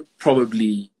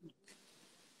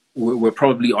we're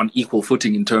probably on equal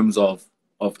footing in terms of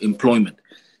employment.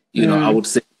 You know, I would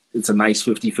say it's a nice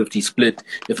 50-50 split,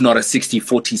 if not a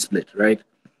 60-40 split, right?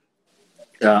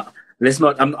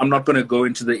 I'm not going to go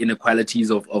into the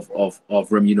inequalities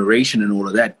of remuneration and all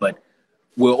of that, but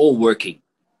we're all working,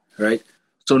 right?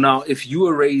 So now if you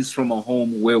were raised from a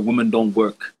home where women don't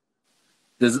work,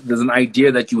 there's an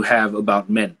idea that you have about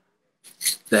men,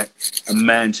 that a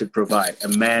man should provide, a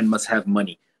man must have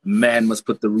money, a man must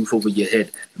put the roof over your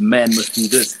head, a man must do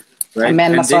this, right? A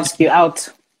man must ask you out.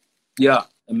 Yeah,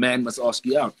 a man must ask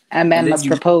you out. A man must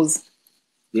propose.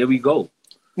 There we go,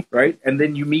 right? And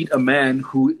then you meet a man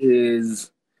who is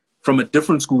from a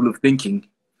different school of thinking,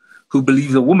 who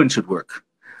believes a woman should work.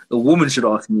 A woman should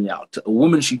ask me out. A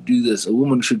woman should do this. A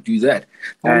woman should do that.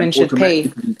 A woman should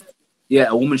pay. Yeah,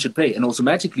 a woman should pay. And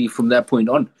automatically from that point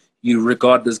on, you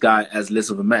regard this guy as less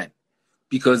of a man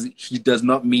because he does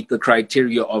not meet the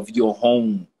criteria of your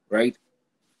home, right?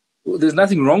 Well, there's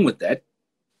nothing wrong with that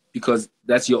because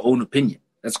that's your own opinion.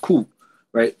 That's cool,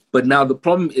 right? But now the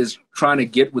problem is trying to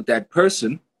get with that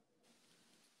person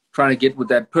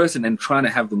and trying to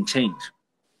have them change.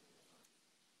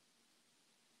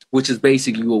 Which is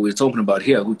basically what we're talking about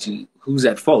here, who's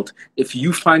at fault. If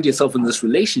you find yourself in this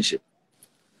relationship,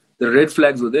 the red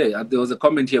flags were there. There was a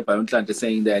comment here by Untlante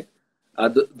saying that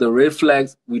the red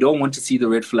flags, we don't want to see the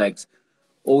red flags.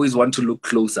 Always want to look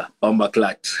closer. Bamba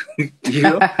clat. You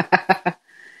know?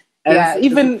 Yeah,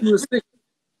 even...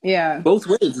 Yeah. Both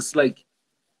ways. It's like,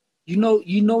 you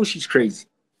know she's crazy.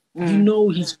 You know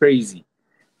he's crazy.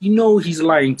 You know he's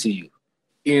lying to you.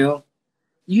 You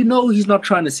know he's not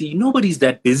trying to see you. Nobody's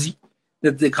that busy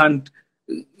that they can't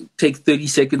take 30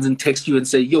 seconds and text you and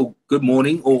say, yo, good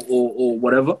morning or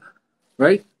whatever,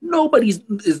 right? Nobody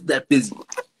is that busy.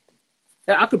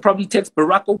 I could probably text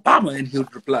Barack Obama and he'll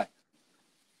reply,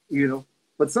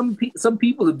 But some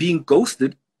people are being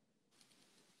ghosted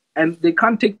and they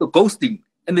can't take the ghosting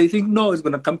and they think, no, it's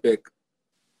going to come back.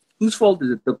 Whose fault is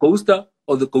it, the ghoster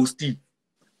or the ghostee?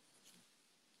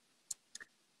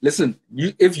 Listen,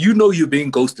 if you know you're being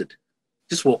ghosted,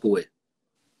 just walk away.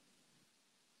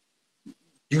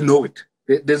 You know it.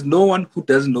 There's no one who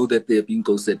doesn't know that they're being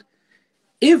ghosted.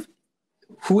 If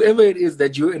whoever it is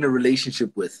that you're in a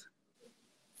relationship with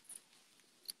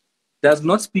does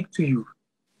not speak to you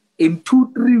in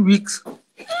 2-3 weeks,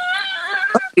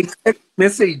 a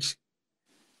message.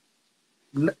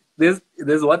 There's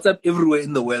WhatsApp everywhere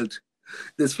in the world.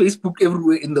 There's Facebook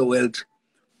everywhere in the world.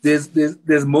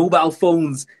 There's mobile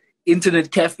phones,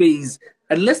 internet cafes.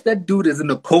 Unless that dude is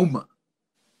in a coma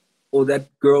or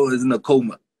that girl is in a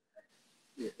coma,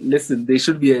 listen, they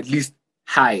should be at least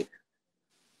hi.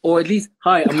 Or at least,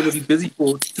 hi, I'm going to be busy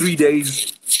for 3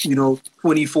 days,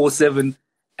 24/7,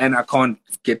 and I can't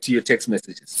get to your text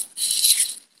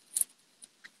messages.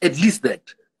 At least that.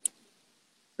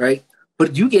 right?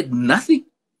 But you get nothing,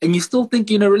 and you still think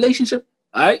you're in a relationship.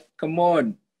 All right, come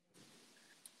on.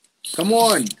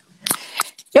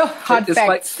 Yo, hard It's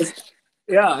facts.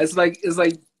 it's like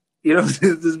you know,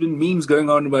 there's been memes going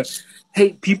on about,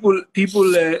 hey, people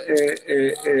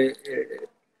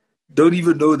don't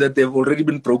even know that they've already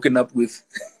been broken up with.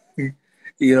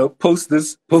 You know, post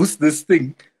this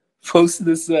lockdown.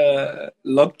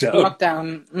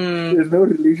 Lockdown. There's no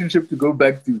relationship to go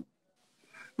back to.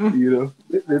 You know,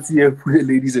 let's hear what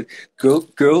ladies say.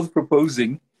 Girls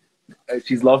proposing.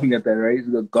 She's laughing at that, right?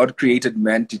 God created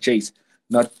man to chase,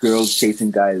 not girls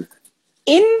chasing guys.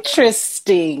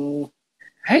 Interesting.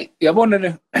 Hey,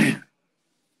 let's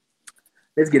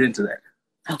get into that.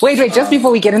 Wait, just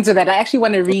before we get into that, I actually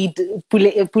want to read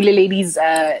Pule Lady's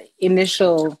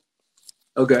initial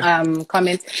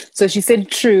comment. So she said,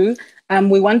 true.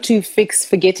 We want to fix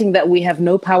forgetting that we have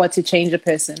no power to change a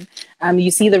person. You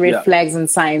see the red flags and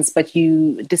signs, but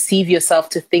you deceive yourself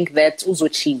to think that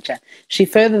uzochinja. She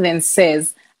further then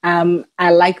says,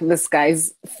 I like this,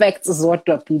 guys. Facts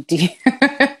zodwa puti.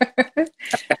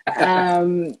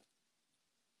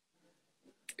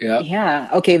 Yeah.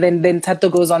 Okay. Then Tato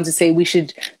goes on to say we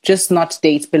should just not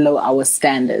date below our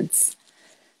standards.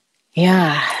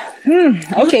 Yeah.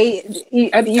 Okay.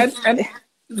 And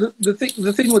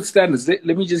the thing with standards,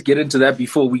 let me just get into that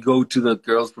before we go to the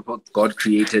girls propose God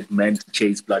created man to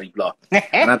chase bloody blah.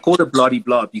 And I call it bloody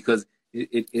blah because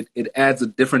it adds a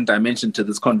different dimension to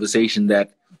this conversation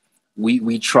that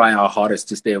we try our hardest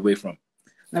to stay away from.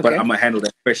 Okay. But I'm gonna handle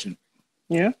that question.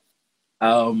 Yeah.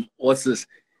 What's this?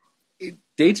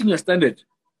 Dating your standard.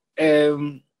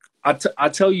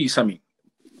 I'll tell you something.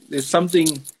 There's something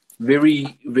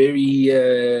very,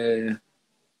 very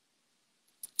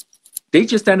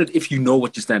date your standard if you know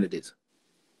what your standard is.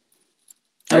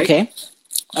 Right? Okay.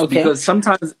 Because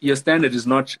sometimes your standard is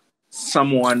not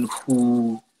someone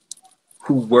who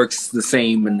works the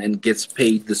same and gets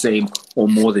paid the same or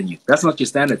more than you. That's not your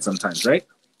standard sometimes, right?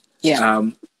 Yeah.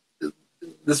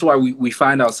 This is why we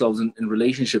find ourselves in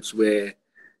relationships where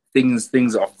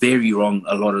things are very wrong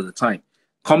a lot of the time.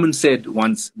 Common said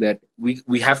once that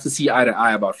we have to see eye to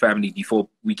eye about family before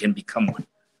we can become one.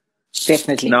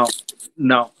 Definitely.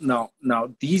 Now,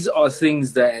 these are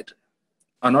things that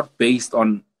are not based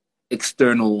on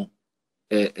external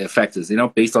factors. They're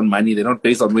not based on money. They're not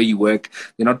based on where you work.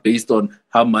 They're not based on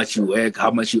how much you work,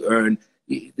 how much you earn,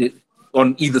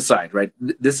 on either side, right?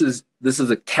 This is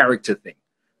a character thing,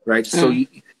 right? So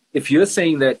if you're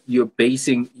saying that you're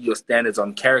basing your standards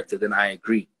on character, then I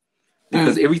agree.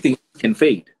 Because everything can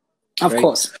fade. Of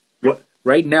course.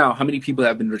 Right now, how many people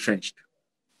have been retrenched?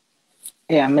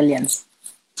 Yeah, millions.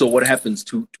 So what happens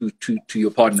to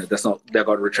your partner that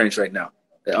got retrenched right now?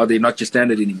 Are they not your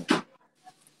standard anymore?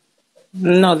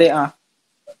 No, they are.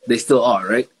 They still are,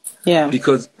 right? Yeah.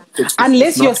 Because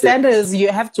unless your standard is you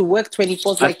have to work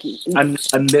 24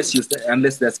 unless that's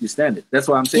your standard. That's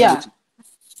why I'm saying. Yeah.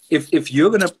 If you're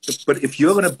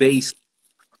gonna base,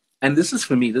 and this is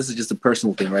for me, this is just a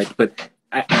personal thing, right? But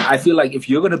I feel like if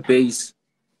you're gonna base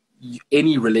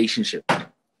any relationship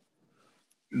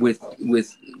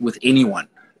with anyone,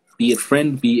 be it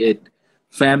friend, be it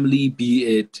family, be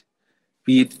it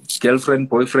girlfriend,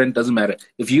 boyfriend, doesn't matter.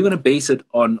 If you're gonna base it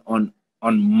on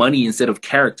money instead of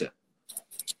character,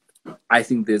 I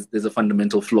think there's a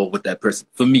fundamental flaw with that person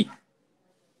for me.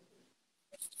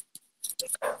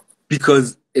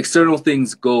 Because external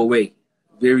things go away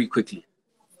very quickly.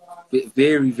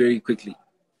 Very, very quickly.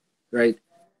 Right?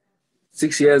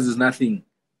 6 years is nothing.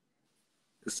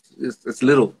 It's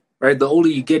little. Right? The older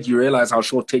you get, you realize how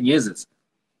short 10 years is.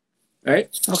 Right?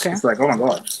 Okay. It's like, oh my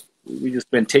God, we just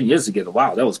spent 10 years together.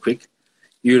 Wow, that was quick.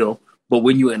 You know? But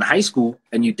when you were in high school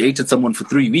and you dated someone for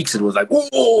 3 weeks, it was like,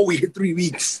 oh, we hit 3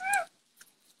 weeks.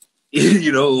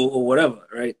 You know, or whatever,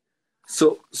 right?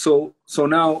 So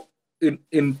now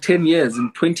in 10 years,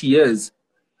 in 20 years,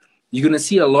 you're going to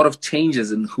see a lot of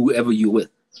changes in whoever you're with.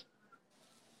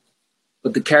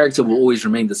 But the character will always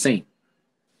remain the same.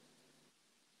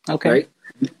 Okay. Right?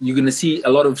 You're going to see a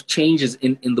lot of changes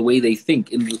in the way they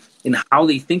think, in how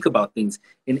they think about things,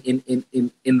 in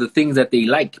the things that they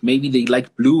like. Maybe they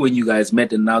liked blue when you guys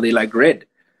met and now they like red,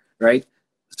 right?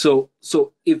 So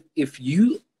if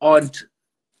you aren't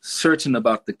certain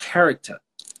about the character,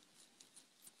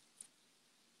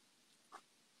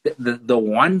 the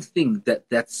one thing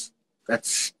that's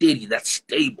steady, that's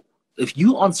stable, if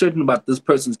you aren't certain about this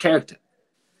person's character,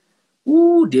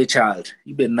 ooh, dear child,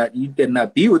 you better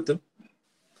not be with them.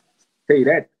 Tell you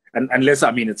that. Unless,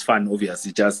 I mean, it's fun,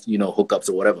 obviously, just, you know, hookups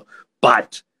or whatever.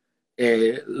 But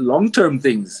long-term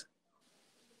things,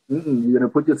 you're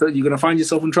gonna find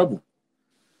yourself in trouble.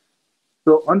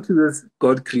 So onto this,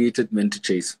 God created men to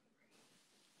chase.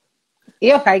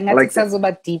 Yeah, I I like that. sounds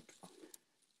about deep.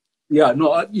 Yeah,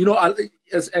 no,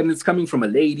 and it's coming from a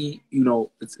lady.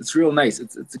 It's real nice.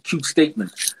 It's a cute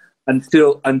statement.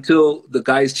 Until the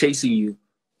guys chasing you,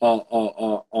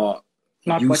 or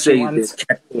Not you what say you they're want.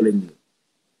 catcalling you,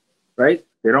 right?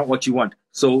 They're not what you want,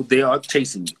 so they are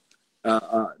chasing you.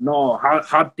 No,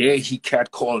 how dare he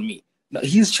catcall me? No,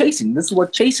 he's chasing. This is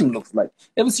what chasing looks like.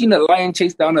 Ever seen a lion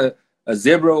chase down a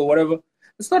zebra or whatever?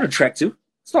 It's not attractive.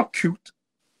 It's not cute,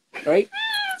 right?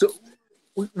 So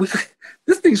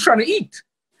this thing's trying to eat.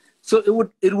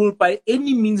 So it will by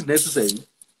any means necessary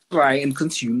try and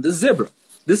consume the zebra.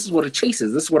 This is what a chase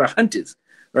is. This is what a hunt is,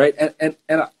 right? And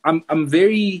I'm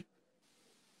very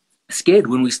scared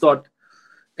when we start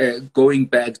going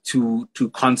back to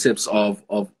concepts of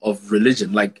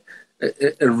religion, like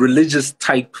a religious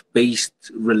type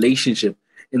based relationship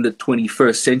in the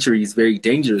 21st century is very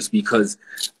dangerous because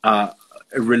a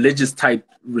religious type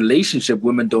relationship,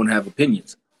 women don't have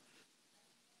opinions.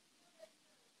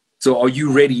 So are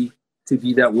you ready to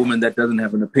be that woman that doesn't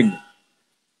have an opinion?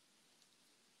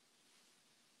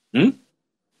 So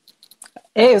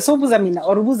buza mina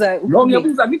or buza. No,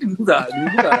 ngiyabuza.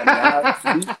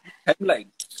 Like,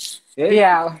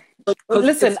 Yeah.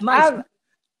 Listen, it's nice.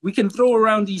 We can throw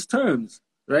around these terms,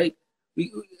 right?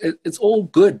 It's all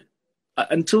good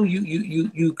until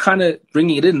you kind of bring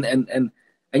it in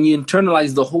and you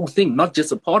internalize the whole thing, not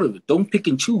just a part of it. Don't pick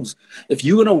and choose. If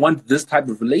you're gonna want this type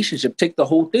of relationship, take the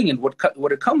whole thing and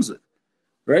what it comes with,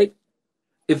 right?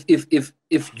 If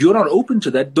you're not open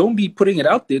to that, don't be putting it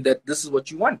out there that this is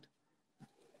what you want.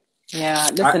 Yeah,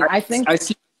 listen, I think I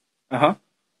see.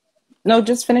 No,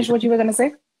 just finish what you were gonna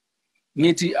say.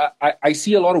 Niti, I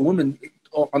see a lot of women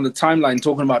on the timeline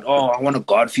talking about, I want a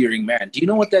God-fearing man. Do you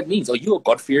know what that means? Are you a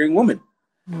God-fearing woman?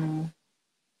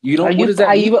 You know, what does that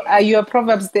mean? Are you a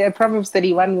Proverbs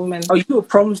 31 woman? Are you a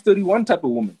Proverbs 31 type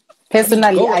of woman?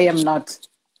 Personally, I am not.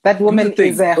 That woman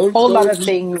is a whole lot of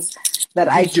things that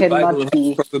I cannot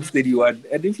be. Proverbs 31.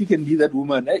 And if you can be that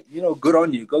woman, good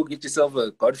on you. Go get yourself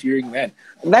a God-fearing man.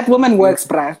 That woman works,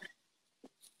 bruh.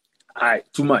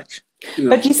 Too much.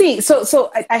 But you see,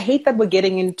 so I hate that we're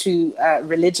getting into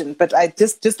religion, but I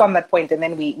just on that point, and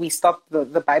then we stop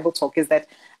the Bible talk, is that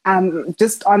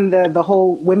just on the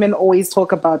whole, women always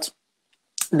talk about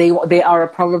they are a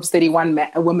Proverbs 31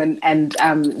 woman and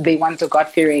they want a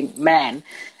God-fearing man.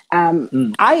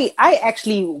 I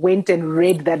actually went and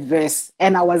read that verse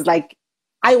and I was like,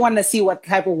 I want to see what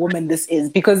type of woman this is,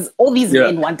 because all these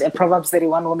men want a Proverbs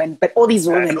 31 woman, but all these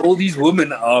women... And all these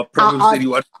women are Proverbs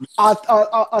 31.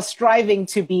 Are striving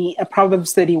to be a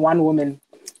Proverbs 31 woman.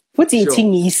 But Sure.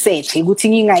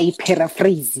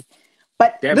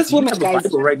 Damn, this woman, guys...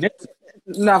 Right next.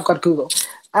 No, I've got Google.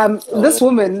 This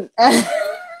woman...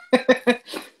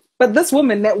 But this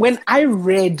woman, when I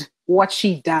read what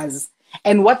she does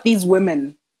and what these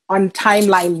women on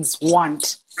timelines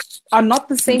want, are not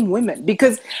the same women,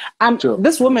 because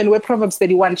this woman with Proverbs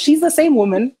 31, she's the same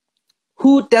woman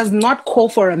who does not call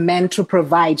for a man to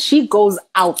provide. She goes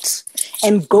out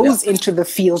and goes into the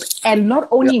field and not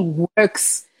only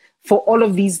works for all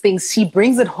of these things, she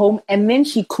brings it home and then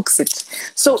she cooks it.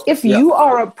 So if you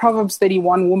are a Proverbs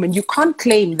 31 woman, you can't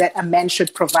claim that a man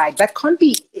should provide. That can't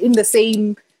be in the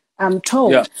same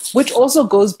tone, which also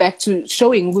goes back to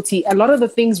showing, Wuti, a lot of the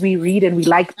things we read and we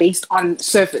like based on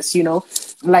surface,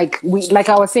 like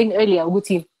I was saying earlier,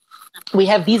 Wuti, we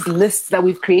have these lists that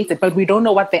we've created, but we don't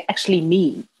know what they actually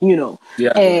mean, So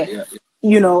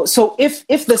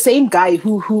if the same guy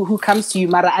who comes to you,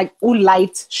 Mara,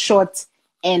 light, short,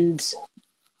 and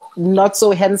not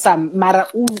so handsome, Mara,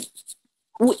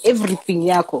 everything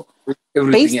yako,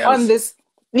 based else. on this.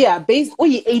 Yeah, based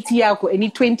 80 yako, any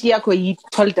 20 yako, you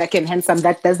tall, dark, and handsome,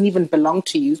 that doesn't even belong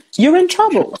to you. You're in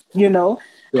trouble, Sure.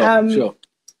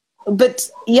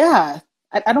 But yeah,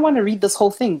 I don't want to read this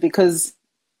whole thing because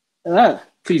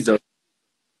Please don't.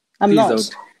 I'm Please not.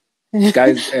 Don't.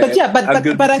 Guys, but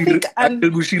I think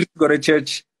Uncle Bushiri got a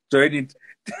church. Join it.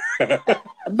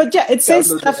 But yeah, it says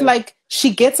stuff like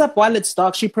she gets up while it's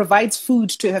dark. She provides food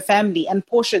to her family and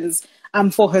portions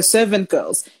for her servant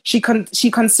girls. She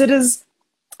considers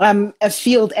a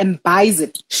field and buys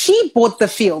it. She bought the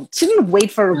field. She didn't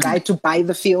wait for a guy to buy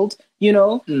the field,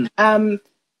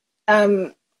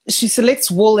 She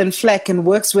selects wool and flax and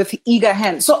works with eager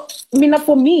hands. So,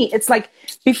 for me, it's like,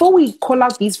 before we call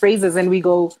out these phrases and we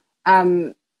go,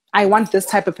 I want this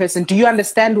type of person, do you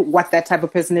understand what that type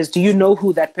of person is? Do you know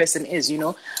who that person is,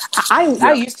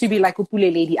 I used to be like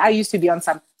Upule lady. I used to be on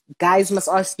some, guys must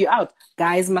ask you out.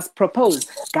 Guys must propose.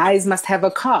 Guys must have a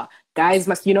car. Guys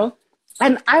must,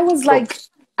 And I was like,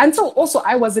 until also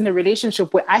I was in a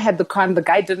relationship where I had the car and the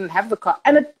guy didn't have the car.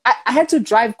 And I had to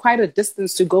drive quite a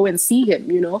distance to go and see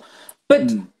him, you know.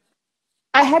 But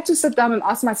I had to sit down and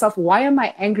ask myself, why am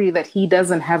I angry that he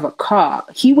doesn't have a car?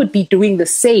 He would be doing the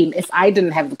same if I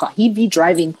didn't have the car. He'd be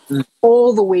driving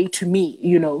all the way to me,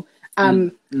 you know.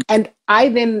 And I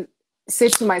then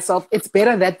said to myself, it's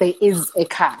better that there is a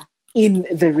car in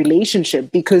the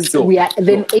relationship, because we are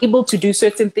then able to do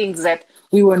certain things that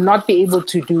we will not be able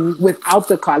to do without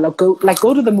the car. Like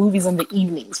go to the movies in the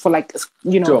evenings for like,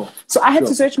 you know. So I had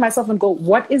to search myself and go,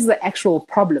 what is the actual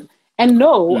problem? And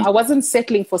no, I wasn't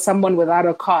settling for someone without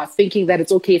a car, thinking that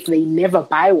it's okay if they never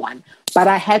buy one. But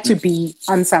I had to be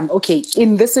on some, okay,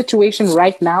 in this situation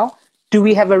right now, do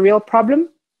we have a real problem?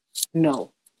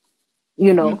 No.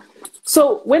 You know.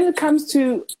 So when it comes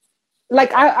to,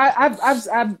 like,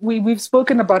 we've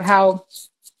spoken about how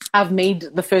I've made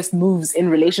the first moves in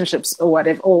relationships or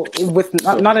whatever, or with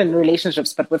not in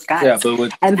relationships, but with guys,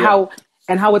 how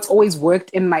it's always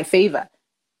worked in my favor.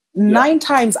 9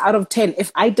 times out of 10,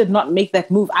 if I did not make that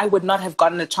move, I would not have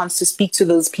gotten a chance to speak to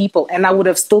those people, and I would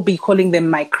have still be calling them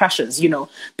my crushes, you know,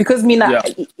 because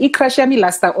I crush me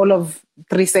last all of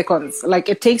 3 seconds. Like,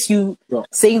 it takes you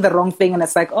saying the wrong thing, and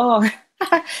it's like, oh,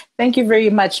 thank you very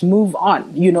much, move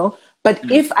on, you know.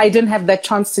 But if I didn't have that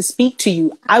chance to speak to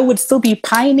you, I would still be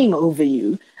pining over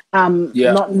you,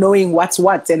 not knowing what's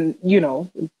what, and, you know,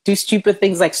 do stupid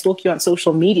things like stalk you on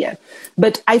social media.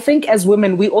 But I think as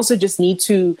women, we also just need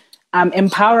to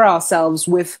empower ourselves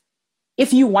with,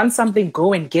 if you want something,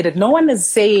 go and get it. No one is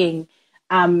saying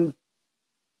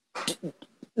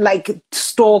like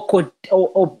stalk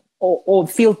or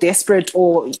feel desperate,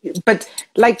 but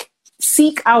like,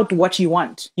 seek out what you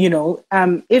want, you know.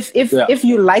 If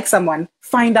you like someone,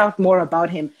 find out more about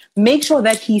him. Make sure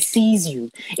that he sees you.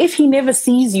 If he never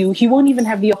sees you, he won't even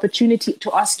have the opportunity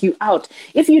to ask you out.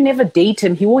 If you never date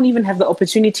him, he won't even have the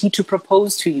opportunity to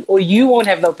propose to you, or you won't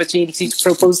have the opportunity to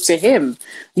propose to him,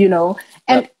 you know.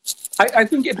 And I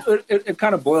think it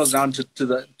kind of boils down to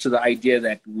the idea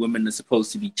that women are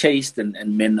supposed to be chased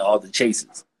and men are the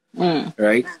chasers,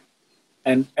 right?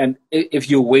 And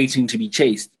if you're waiting to be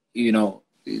chased, you know,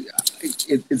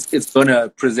 it's gonna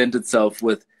present itself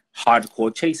with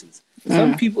hardcore chases.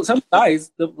 Some people, some guys,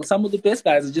 some of the best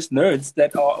guys are just nerds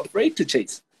that are afraid to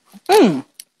chase. You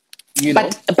know?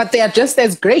 But they are just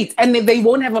as great, and they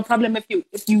won't have a problem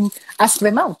if you ask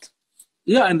them out.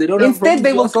 Yeah, and they don't. Instead,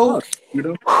 they will go. Out, you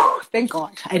know, thank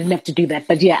God I didn't have to do that.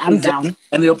 But yeah, I'm down.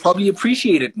 And they'll probably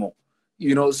appreciate it more.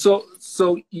 You know, so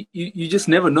you just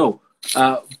never know.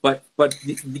 But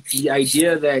the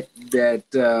idea that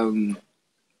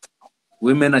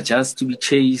women are just to be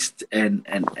chased and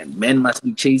men must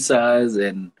be chasers,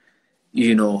 and,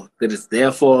 you know, that it's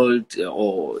their fault,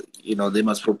 or, you know, they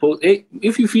must propose. Hey,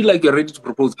 if you feel like you're ready to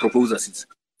propose us.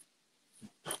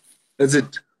 That's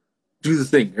it. Do the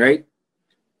thing, right?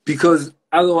 Because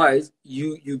otherwise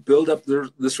you build up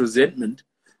this resentment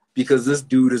because this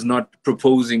dude is not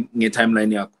proposing in your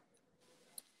timeline yako.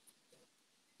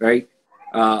 Right?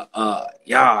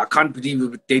 I can't believe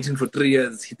we've been dating for 3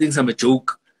 years. He thinks I'm a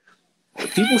joke.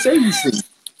 People say these things,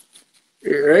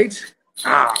 right?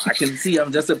 I can see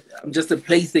I'm just a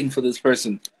plaything for this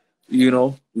person. You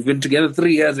know, we've been together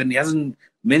 3 years and he hasn't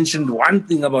mentioned one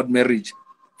thing about marriage.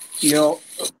 You know,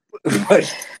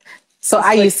 but so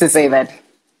I used to say that.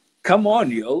 Come on,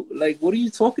 yo! Like, what are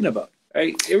you talking about?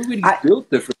 Right? Everybody's built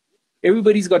different.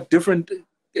 Everybody's got different,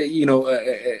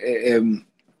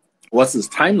 what's his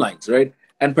timelines, right?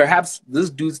 And perhaps this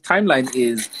dude's timeline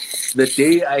is the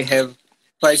day I have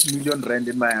 5 million rand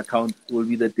in my account will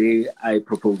be the day I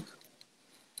propose.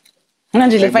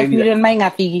 5 million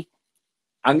ngaphi?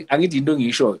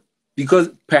 Because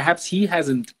perhaps he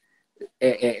hasn't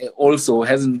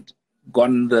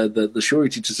gotten the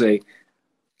surety to say,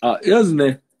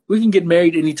 we can get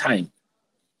married anytime.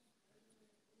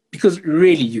 Because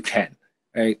really you can,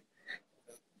 right?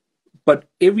 But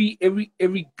every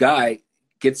guy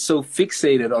gets so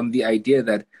fixated on the idea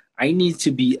that I need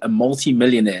to be a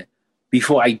multimillionaire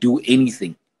before I do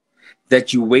anything,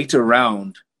 that you wait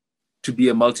around to be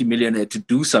a multimillionaire to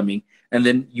do something, and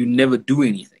then you never do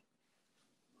anything,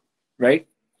 right?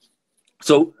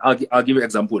 So I'll give you an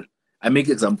example. I make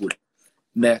an example.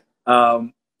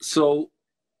 So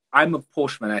I'm a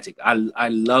Porsche fanatic. I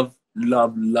love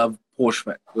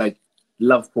Porsche, like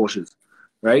love Porsches,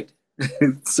 right?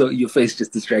 So your face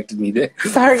just distracted me there.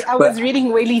 Sorry, I was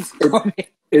reading Whaley's comment.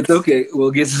 It's okay.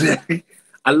 We'll get to that.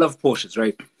 I love Porsches,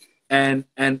 right? And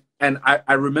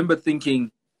I remember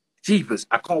thinking, jeepers,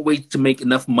 I can't wait to make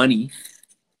enough money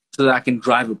so that I can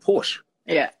drive a Porsche.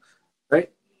 Yeah.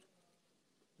 Right?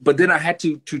 but then I had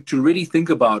to really think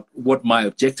about what my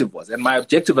objective was. And my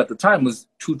objective at the time was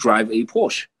to drive a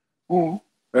Porsche,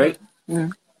 right?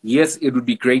 Yes, it would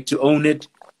be great to own it.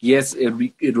 Yes, it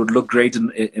would look great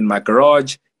in my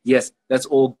garage. Yes, that's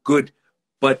all good.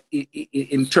 But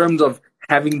in terms of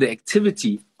having the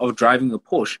activity of driving a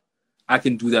Porsche, I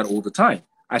can do that all the time.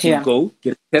 I can go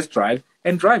get a test drive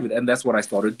and drive it. And that's what I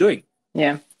started doing.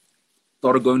 Yeah.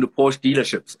 Started going to Porsche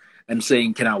dealerships and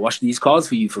saying, can I wash these cars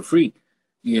for you for free?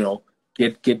 You know,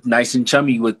 get nice and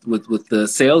chummy with the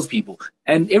salespeople.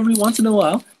 And every once in a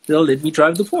while, they'll let me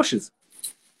drive the Porsches,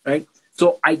 right?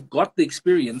 So I got the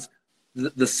experience,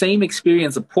 the same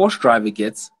experience a Porsche driver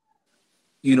gets,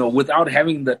 you know, without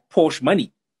having that Porsche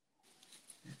money.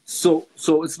 So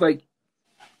it's like,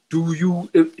 do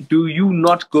you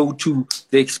not go to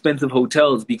the expensive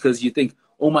hotels because you think,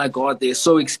 oh my God, they're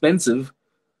so expensive,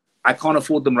 I can't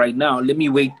afford them right now. Let me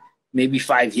wait maybe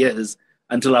 5 years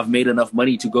until I've made enough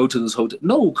money to go to this hotel.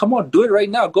 No, come on, do it right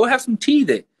now. Go have some tea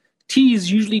there. Tea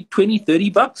is usually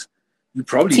 $20-$30. You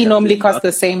probably tea normally costs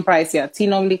the same price. Yeah, tea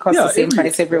normally costs the same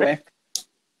price everywhere.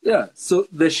 Yeah, so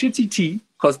the shitty tea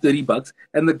costs $30,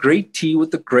 and the great tea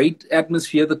with the great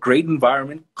atmosphere, the great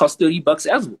environment costs $30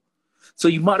 as well. So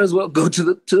you might as well go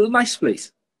to the nice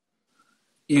place.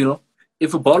 You know,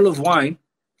 if a bottle of wine,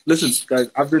 listen, guys,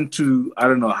 I've been to I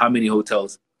don't know how many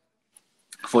hotels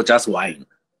for just wine.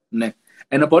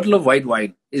 And a bottle of white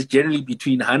wine is generally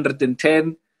between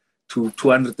 110 to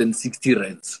 260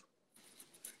 rands.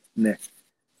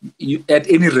 You, at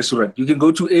any restaurant, you can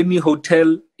go to any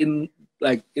hotel in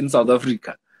South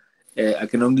Africa. I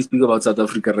can only speak about South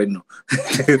Africa right now.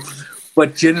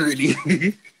 But generally,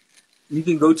 you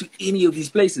can go to any of these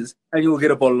places and you will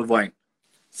get a bottle of wine.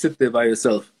 Sit there by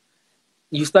yourself.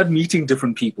 You start meeting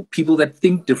different people, people that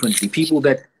think differently, people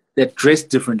that dress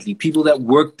differently, people that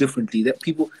work differently, that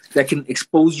people that can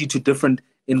expose you to different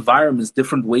environments,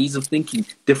 different ways of thinking,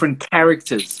 different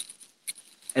characters,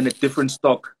 and a different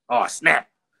stock. Oh, snap.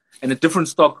 And a different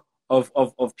stock of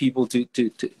people to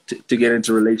get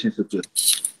into relationships with.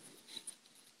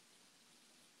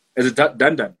 Is it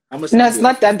done? No, it's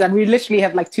not done. We literally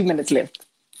have like 2 minutes left.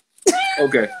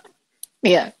 Okay.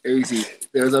 Yeah. Let me see.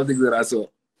 There was something that I saw.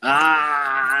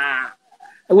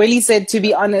 Willie said, to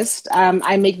be honest,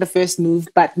 I make the first move,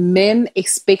 but men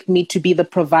expect me to be the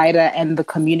provider and the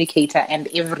communicator and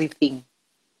everything.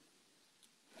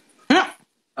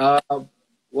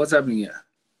 What's happening here?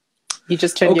 You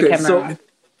just turned your camera on.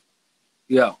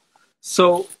 Yeah.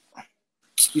 So,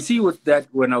 you see what that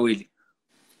when I really.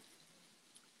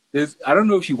 I don't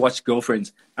know if you watch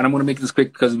Girlfriends, and I'm going to make this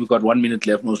quick because we've got 1 minute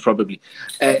left, most probably.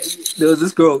 There was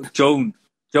this girl, Joan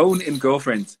in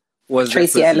Girlfriends. Was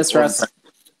Tracy Ellis Ross.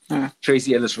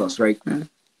 Tracy Ellis Ross, right?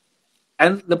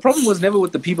 And the problem was never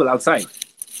with the people outside.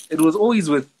 It was always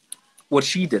with what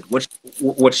she did,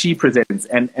 what she presents.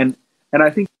 And I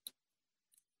think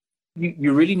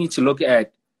you really need to look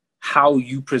at how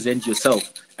you present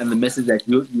yourself and the message that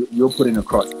you're putting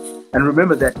across. And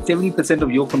remember that 70%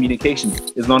 of your communication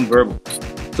is nonverbal.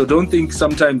 So don't think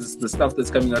sometimes it's the stuff that's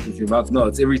coming out of your mouth. No,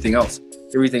 it's everything else.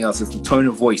 Everything else. It's the tone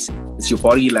of voice. It's your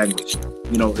body language.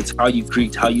 You know, it's how you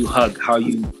greet, how you hug, how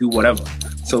you do whatever.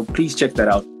 So please check that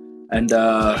out. And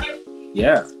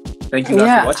yeah, thank you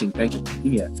guys for watching. Thank you for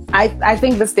being here. I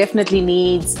think this definitely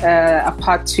needs a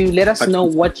part 2. Let us know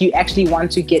what you actually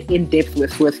want to get in depth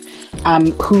with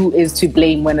who is to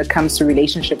blame when it comes to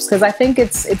relationships. Because I think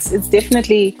it's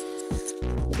definitely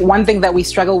one thing that we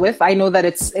struggle with. I know that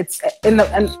it's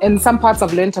in some parts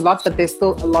I've learned a lot, but there's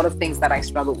still a lot of things that I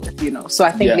struggle with, you know. So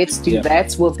I think let's do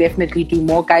that. We'll definitely do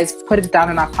more. Guys, put it down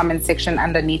in our comment section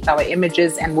underneath our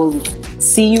images, and we'll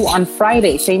see you on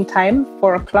Friday, same time,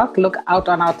 4 o'clock. Look out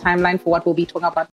on our timeline for what we'll be talking about.